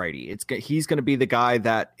tough righty. He's going to be the guy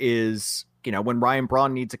that is, when Ryan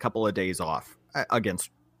Braun needs a couple of days off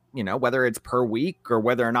against, whether it's per week or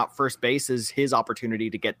whether or not first base is his opportunity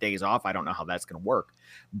to get days off. I don't know how that's going to work,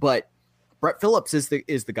 but Brett Phillips is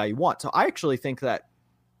the guy you want. So I actually think that,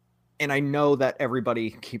 and I know that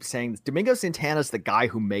everybody keeps saying this, Domingo Santana's the guy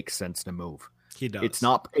who makes sense to move. He does.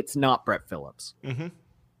 It's not Brett Phillips. Mm-hmm.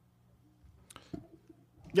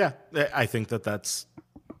 Yeah, I think that's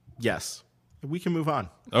yes. We can move on.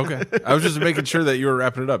 Okay. I was just making sure that you were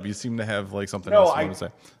wrapping it up. You seem to have like something else you want to say.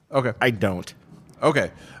 Okay. I don't.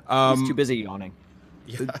 Okay. He's too busy yawning.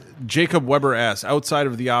 Yeah. Jacob Weber asks, outside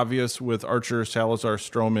of the obvious with Archer, Salazar,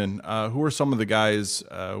 Stroman, who are some of the guys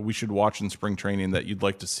we should watch in spring training that you'd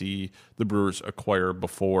like to see the Brewers acquire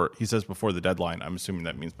before the deadline? I'm assuming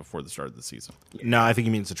that means before the start of the season. No, I think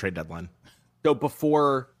he means the trade deadline. So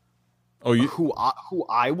before who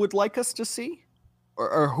I would like us to see?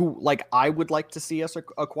 Or who like I would like to see us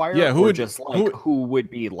acquire? Yeah, who would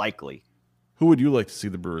be likely? Who would you like to see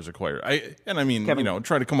the Brewers acquire?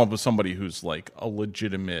 Try to come up with somebody who's like a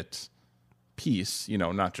legitimate piece,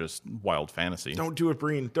 not just wild fantasy. Don't do it,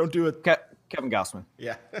 Breen. Don't do it. Kevin Gausman.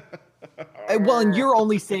 Yeah. Well, and you're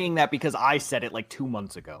only saying that because I said it like 2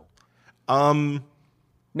 months ago.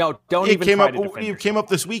 No, don't even try to defend yourself. It came up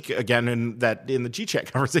this week again in the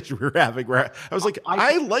G-Chat conversation we were having, where I was like,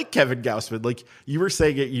 I like Kevin Gausman. Like you were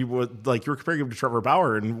saying it, you were comparing him to Trevor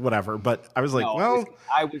Bauer and whatever. But I was like,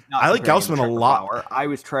 I was not. I like Gausman a lot. Bauer.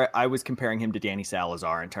 I was comparing him to Danny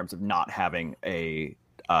Salazar in terms of not having a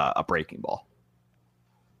breaking ball.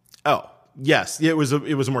 Oh yes, it was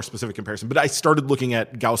a more specific comparison. But I started looking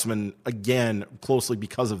at Gausman again closely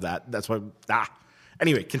because of that. That's why.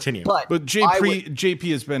 Anyway, continue. But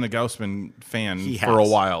JP has been a Gausman fan for a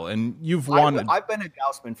while, and you've won. I've been a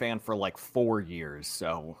Gausman fan for like 4 years,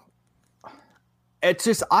 so it's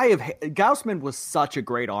just Gausman was such a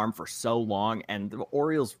great arm for so long, and the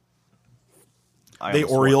Orioles. They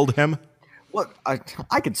Orioled him. Well, I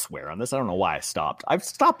can swear on this. I don't know why I stopped. I've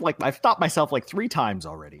stopped myself like 3 times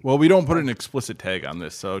already. Well, we don't put an explicit tag on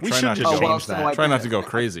this, so try not to go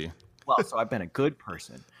crazy. Well, so I've been a good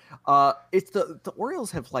person. It's the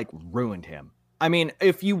Orioles have like ruined him. I mean,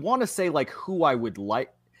 if you want to say like who I would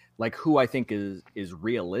like who I think is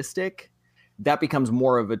realistic, that becomes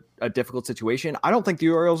more of a difficult situation. I don't think the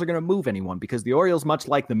Orioles are going to move anyone because the Orioles, much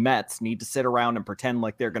like the Mets, need to sit around and pretend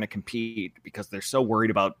like they're going to compete because they're so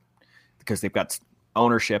worried because they've got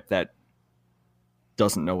ownership that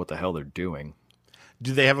doesn't know what the hell they're doing.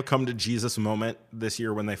 Do they have a come to Jesus moment this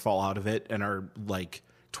year when they fall out of it and are like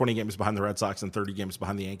 20 games behind the Red Sox and 30 games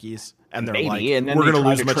behind the Yankees, and they're we're going to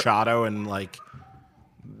lose Machado and like.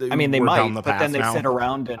 I mean, they might, but then they sit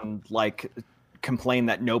around and like complain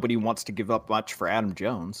that nobody wants to give up much for Adam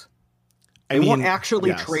Jones. They won't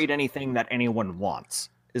actually trade anything that anyone wants,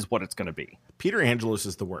 is what it's going to be. Peter Angelos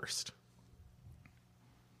is the worst.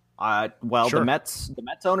 Sure. The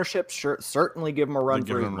Mets ownership certainly give him a run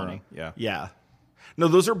for his money. Yeah. No,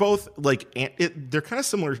 those are both like they're kind of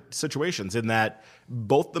similar situations in that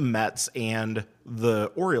both the Mets and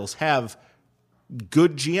the Orioles have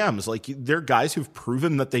good GMs. Like they're guys who've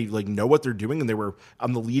proven that they like know what they're doing, and they were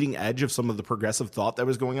on the leading edge of some of the progressive thought that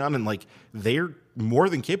was going on, and like they're more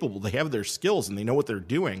than capable. They have their skills and they know what they're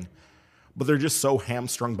doing, but they're just so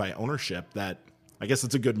hamstrung by ownership that I guess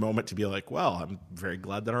it's a good moment to be like, well, I'm very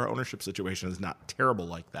glad that our ownership situation is not terrible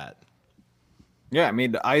like that. Yeah, I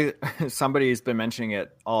mean, somebody's been mentioning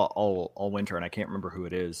it all winter, and I can't remember who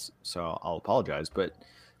it is, so I'll apologize. But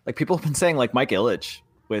like people have been saying, like Mike Ilitch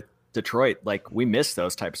with Detroit, like we miss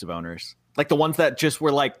those types of owners, like the ones that just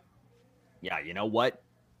were like, yeah, you know what,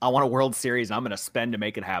 I want a World Series, and I'm going to spend to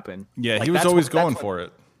make it happen. Yeah, like, he was always going for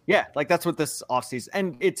it. Yeah, like that's what this offseason,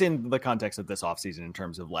 and it's in the context of this offseason in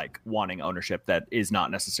terms of like wanting ownership that is not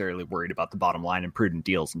necessarily worried about the bottom line and prudent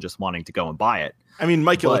deals and just wanting to go and buy it. I mean,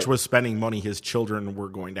 Mike Ilitch was spending money his children were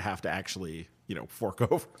going to have to actually, fork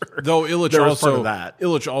over. Though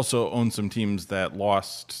Ilitch also owned some teams that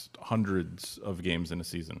lost hundreds of games in a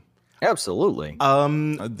season. Absolutely.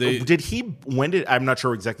 I'm not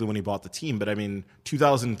sure exactly when he bought the team, but I mean,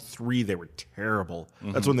 2003, they were terrible.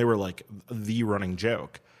 Mm-hmm. That's when they were like the running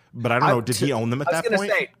joke. But I don't know. Did he own them at that point? I was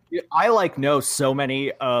going to say, I know so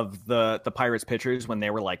many of the Pirates pitchers when they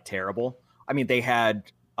were like terrible. I mean, they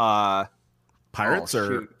had Pirates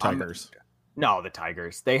or Tigers? No, the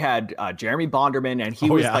Tigers. They had Jeremy Bonderman, and he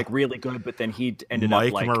was like really good, but then he ended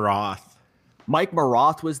up like Mike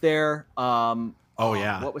Maroth was there.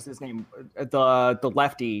 What was his name? The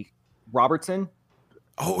lefty Robertson.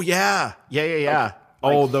 Oh yeah.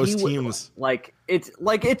 Those teams.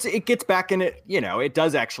 It gets back in it. It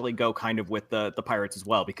does actually go kind of with the Pirates as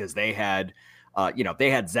well, because they had, they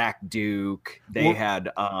had Zach Duke. They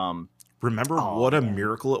had. Remember what a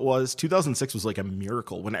miracle it was? 2006 was like a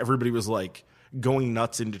miracle when everybody was like going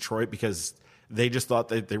nuts in Detroit because they just thought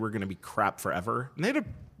that they were going to be crap forever, and they had a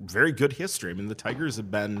very good history. I mean, the Tigers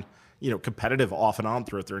have been competitive off and on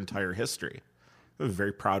throughout their entire history. They have a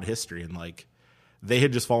very proud history, and like. They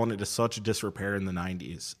had just fallen into such disrepair in the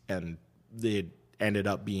 90s, and they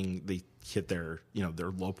hit their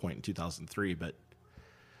low point in 2003. But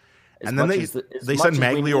and then they sent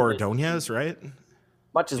Magglio Ordonez, right?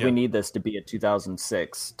 Much as we need this to be a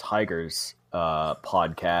 2006 Tigers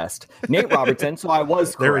podcast, Nate Robertson. So I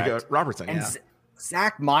was correct. There we go, Robertson. And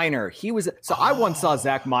Zach Miner, he was. So I once saw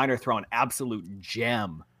Zach Miner throw an absolute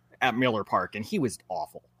gem at Miller Park, and he was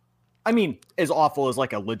awful. I mean, as awful as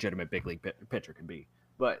like a legitimate big league pitcher can be,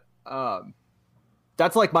 but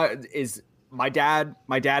that's like my dad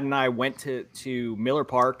and I went to Miller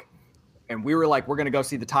Park, and we were like, we're gonna go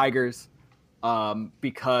see the Tigers,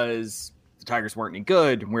 because the Tigers weren't any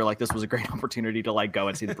good, and we were like, this was a great opportunity to like go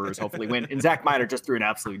and see the Brewers hopefully win. And Zach Miner just threw an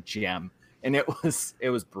absolute gem, and it was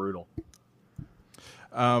brutal.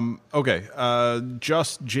 Okay.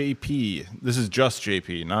 Just JP. This is just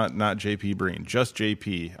JP, not JP Breen. Just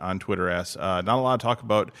JP on Twitter asks, not a lot of talk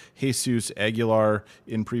about Jesus Aguilar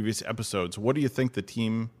in previous episodes. What do you think the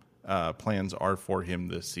team plans are for him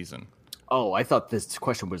this season? Oh, I thought this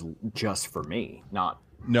question was just for me, not.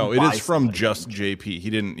 No, it is from just JP. He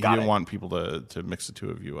didn't want people to mix the two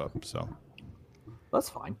of you up. So that's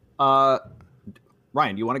fine. Ryan,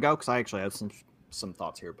 do you want to go? Because I actually have some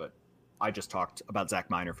thoughts here, but. I just talked about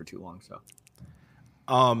Zach Miner for too long. So,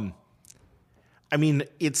 I mean,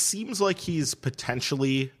 it seems like he's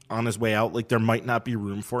potentially on his way out. Like there might not be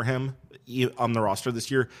room for him on the roster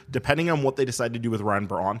this year, depending on what they decide to do with Ryan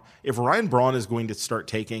Braun. If Ryan Braun is going to start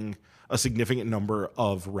taking a significant number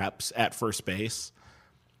of reps at first base,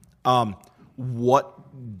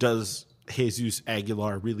 what does Jesus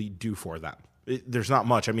Aguilar really do for them? There's not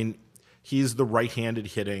much. I mean, he's the right-handed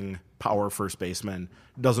hitting power first baseman,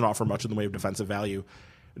 doesn't offer much in the way of defensive value,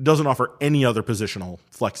 doesn't offer any other positional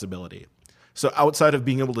flexibility. So outside of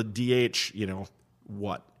being able to DH,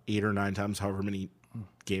 8 or 9 times, however many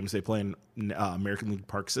games they play in American League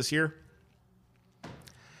parks this year,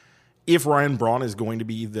 if Ryan Braun is going to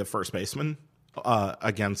be the first baseman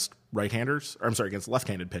against against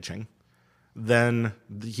left-handed pitching, then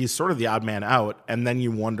he's sort of the odd man out. And then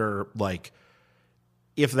you wonder, like,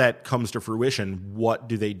 if that comes to fruition, what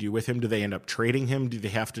do they do with him? Do they end up trading him? Do they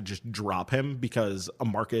have to just drop him because a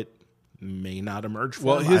market may not emerge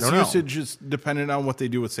for him? His usage is dependent on what they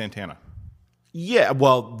do with Santana. Yeah,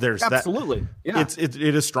 well, there's absolutely. Yeah. It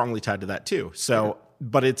is strongly tied to that too. So,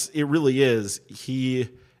 but it really is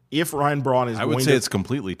if Ryan Braun is, I would say it's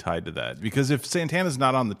completely tied to that, because if Santana's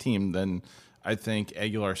not on the team, then I think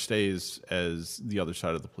Aguilar stays as the other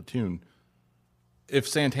side of the platoon. If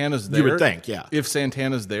Santana's there, you would think, yeah. If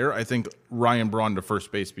Santana's there, I think Ryan Braun to first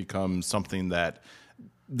base becomes something that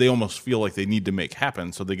they almost feel like they need to make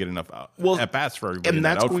happen so they get enough at bats for everybody in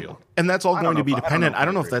that outfield. And that's all going to be dependent. I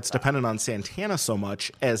don't know if that's dependent on Santana so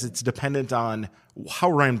much as it's dependent on how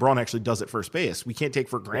Ryan Braun actually does at first base. We can't take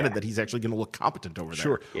for granted that he's actually going to look competent over there.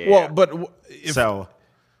 Sure. Yeah. Well, but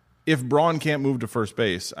if Braun can't move to first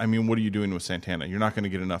base, I mean, what are you doing with Santana? You're not going to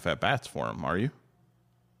get enough at bats for him, are you?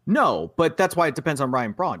 No, but that's why it depends on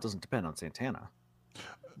Ryan Braun. It doesn't depend on Santana.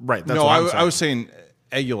 Right. That's no, I was saying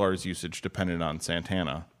Aguilar's usage depended on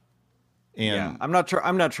Santana. And I'm not sure.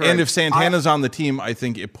 And if Santana's on the team, I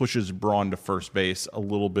think it pushes Braun to first base a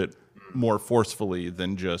little bit more forcefully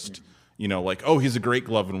than just, like, oh, he's a great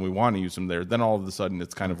glove and we want to use him there. Then all of a sudden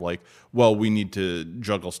it's kind of like, well, we need to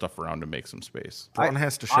juggle stuff around to make some space. Braun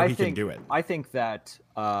has to show he can do it. I think that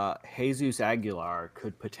Jesus Aguilar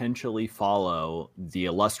could potentially follow the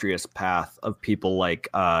illustrious path of people like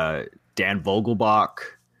Dan Vogelbach,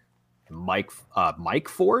 Mike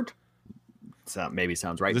Ford. That maybe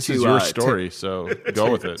sounds right. This is your story, so go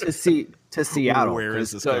with it. To Seattle. Where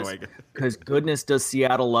is this going? Because goodness, does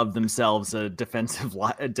Seattle love themselves a defensive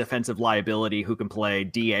liability who can play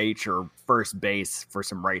DH or first base for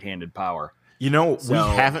some right-handed power. We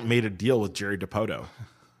haven't made a deal with Jerry Dipoto.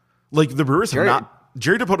 Like the Brewers have not.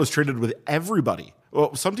 Jerry Dipoto's traded with everybody.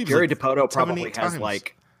 Well, some teams. Jerry Dipoto probably has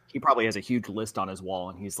he probably has a huge list on his wall,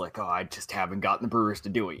 and he's like, "Oh, I just haven't gotten the Brewers to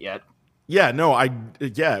do it yet." Yeah, no,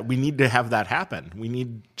 we need to have that happen. We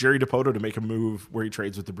need Jerry Dipoto to make a move where he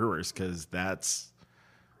trades with the Brewers because that's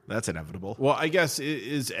inevitable. Well, I guess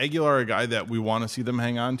is Aguilar a guy that we want to see them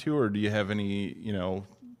hang on to, or do you have any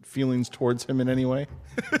feelings towards him in any way?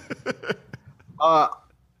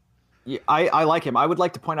 Yeah, I like him. I would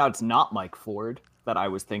like to point out it's not Mike Ford that I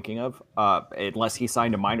was thinking of, unless he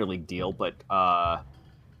signed a minor league deal. But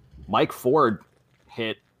Mike Ford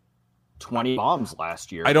hit 20 bombs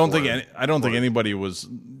last year. I don't think anybody was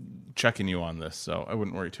checking you on this, so I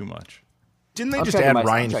wouldn't worry too much. Didn't they just add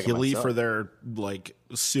Ryan Healy for their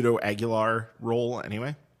pseudo Aguilar role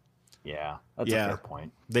anyway? Yeah, that's a fair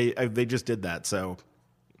point. They just did that. So,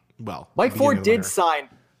 Mike Ford did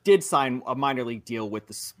sign a minor league deal with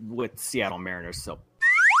Seattle Mariners. So,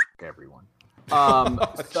 everyone.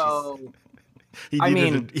 So he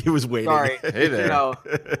was waiting. Sorry, hey there.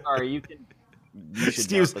 Sorry, you can.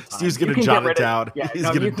 Steve's going to jot it down. Yeah, he's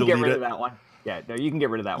going to delete get rid of that one. Yeah, no, you can get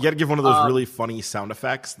rid of that one. You got to give one of those really funny sound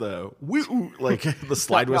effects, the the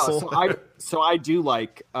slide whistle. So I do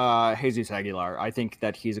like Jesus Aguilar. I think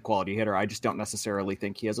that he's a quality hitter. I just don't necessarily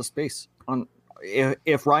think he has a space on.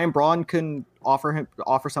 If Ryan Braun can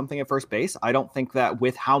offer something at first base, I don't think that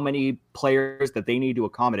with how many players that they need to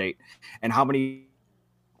accommodate and how many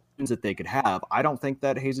that they could have, I don't think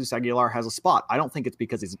that Jesus Aguilar has a spot. I don't think it's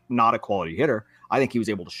because he's not a quality hitter. I think he was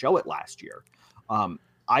able to show it last year.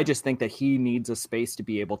 I just think that he needs a space to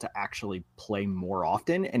be able to actually play more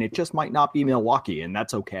often, and it just might not be Milwaukee, and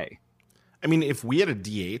that's okay. I mean, if we had a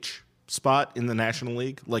DH spot in the National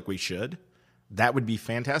League like we should, that would be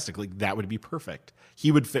fantastic. Like, that would be perfect.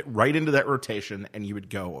 He would fit right into that rotation, and you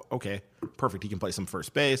would go, okay, perfect. He can play some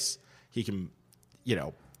first base. He can,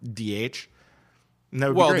 DH.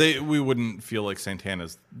 Well, we wouldn't feel like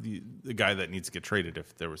Santana's the guy that needs to get traded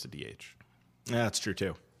if there was a DH. Yeah, that's true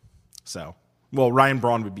too. So, Ryan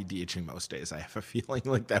Braun would be DHing most days. I have a feeling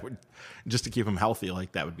like that would, just to keep him healthy,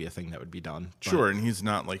 like that would be a thing that would be done. Sure, and he's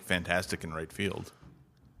not like fantastic in right field.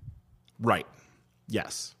 Right.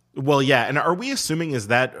 Yes. Well, yeah. And are we assuming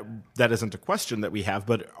that isn't a question that we have,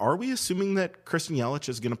 but are we assuming that Christian Yelich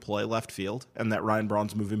is going to play left field and that Ryan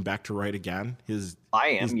Braun's moving back to right again?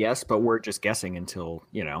 Yes, but we're just guessing until,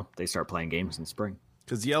 they start playing games in spring.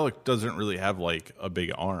 Because Yelich doesn't really have like a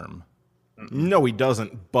big arm. No, he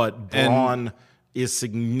doesn't. But Braun is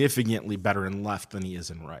significantly better in left than he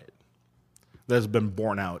is in right. That has been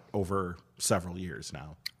borne out over several years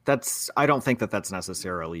now. I don't think that that's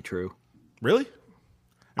necessarily true. Really?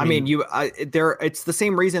 I mean, it's the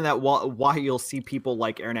same reason that why you'll see people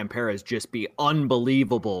like Hernan Perez just be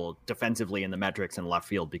unbelievable defensively in the metrics in left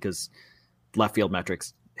field, because left field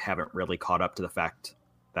metrics haven't really caught up to the fact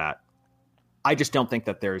that I just don't think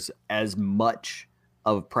that there's as much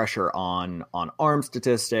of pressure on arm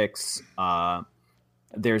statistics.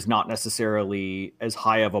 There's not necessarily as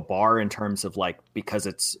high of a bar in terms of because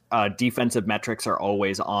it's defensive metrics are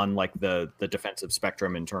always on the defensive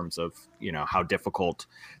spectrum in terms of, how difficult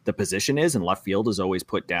the position is, and left field is always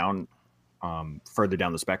put down further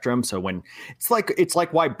down the spectrum. So when it's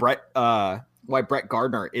like why Brett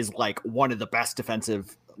Gardner is one of the best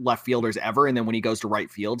defensive left fielders ever. And then when he goes to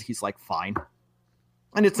right field, he's fine.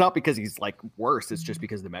 And it's not because he's worse. It's just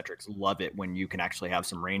because the metrics love it when you can actually have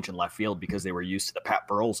some range in left field, because they were used to the Pat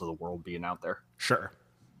Burrells of the world being out there. Sure.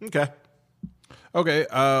 Okay. Okay.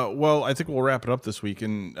 Well, I think we'll wrap it up this week.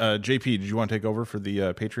 And JP, did you want to take over for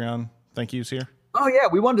the Patreon thank yous here? Oh yeah,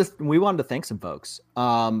 we wanted to thank some folks.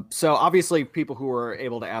 So obviously, people who were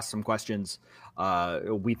able to ask some questions,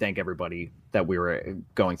 we thank everybody that we were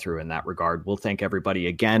going through in that regard. We'll thank everybody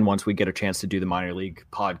again once we get a chance to do the minor league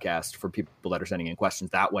podcast for people that are sending in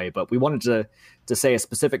questions that way. But we wanted to say a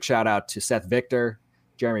specific shout out to Seth Victor,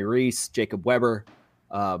 Jeremy Reese, Jacob Weber.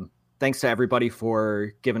 Thanks to everybody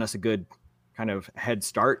for giving us a good kind of head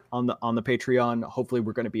start on the Patreon. Hopefully,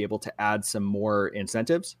 we're going to be able to add some more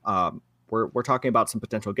incentives. We're talking about some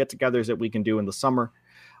potential get-togethers that we can do in the summer.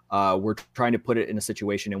 We're trying to put it in a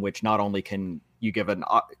situation in which not only do you have an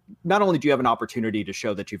opportunity to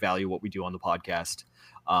show that you value what we do on the podcast,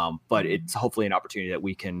 but it's hopefully an opportunity that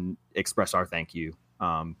we can express our thank you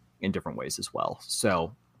in different ways as well.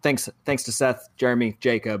 So thanks to Seth, Jeremy,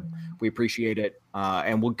 Jacob. We appreciate it.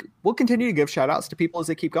 And we'll continue to give shout outs to people as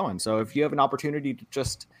they keep going. So if you have an opportunity to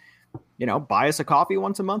just, buy us a coffee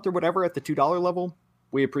once a month or whatever at the $2 level,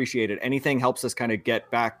 we appreciate it. Anything helps us kind of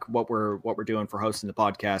get back what we're doing for hosting the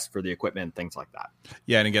podcast, for the equipment, things like that.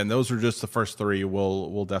 Yeah, and again, those are just the first three.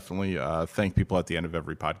 We'll definitely thank people at the end of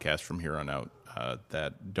every podcast from here on out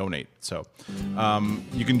that donate. So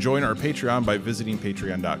you can join our Patreon by visiting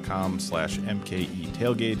patreon.com/MKE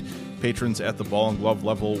Tailgate. Patrons at the ball and glove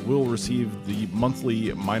level will receive the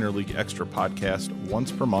monthly minor league extra podcast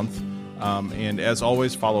once per month. And as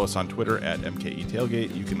always, follow us on Twitter at MKE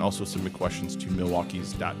Tailgate. You can also submit questions to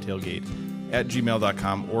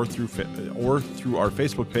milwaukees.tailgate@gmail.com or through our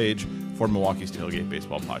Facebook page for Milwaukee's Tailgate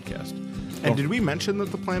Baseball Podcast. And did we mention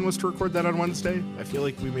that the plan was to record that on Wednesday? I feel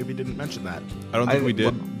like we maybe didn't mention that. I don't think we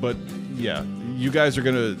did, but yeah, you guys are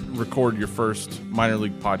going to record your first minor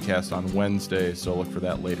league podcast on Wednesday, so look for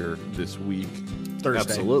that later this week. Thursday.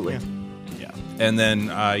 Absolutely. Yeah. And then,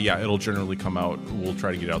 it'll generally come out. We'll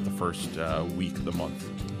try to get it out the first week of the month.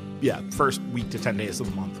 Yeah, first week to 10 days of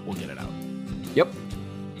the month, we'll get it out. Yep.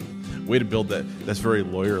 Way to build that. That's very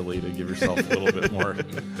lawyerly to give yourself a little bit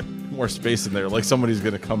more space in there. Like somebody's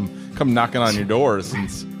going to come knocking on your doors and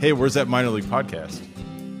hey, where's that minor league podcast?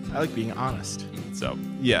 I like being honest. So,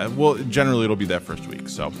 yeah, well, generally it'll be that first week.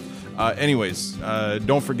 So, anyways,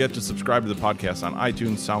 don't forget to subscribe to the podcast on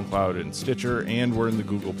iTunes, SoundCloud, and Stitcher, and we're in the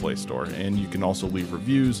Google Play Store. And you can also leave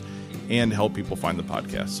reviews and help people find the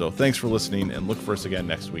podcast. So thanks for listening, and look for us again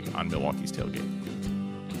next week on Milwaukee's Tailgate.